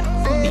 Yeah,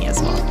 for me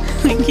as well.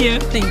 Thank you.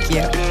 Thank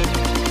you.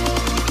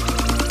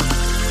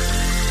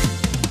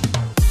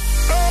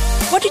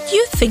 What did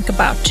you think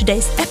about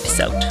today's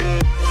episode?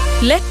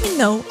 Let me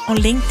know on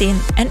LinkedIn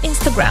and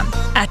Instagram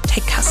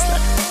 @TechHustler.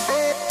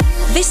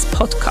 This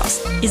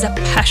podcast is a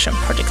passion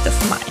project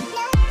of mine.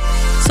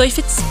 So if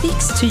it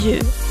speaks to you,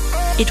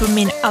 it would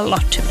mean a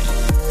lot to me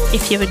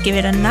if you would give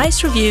it a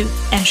nice review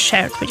and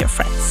share it with your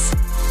friends.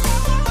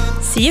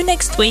 See you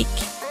next week,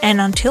 and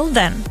until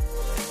then,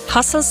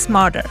 hustle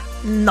smarter,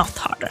 not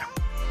harder.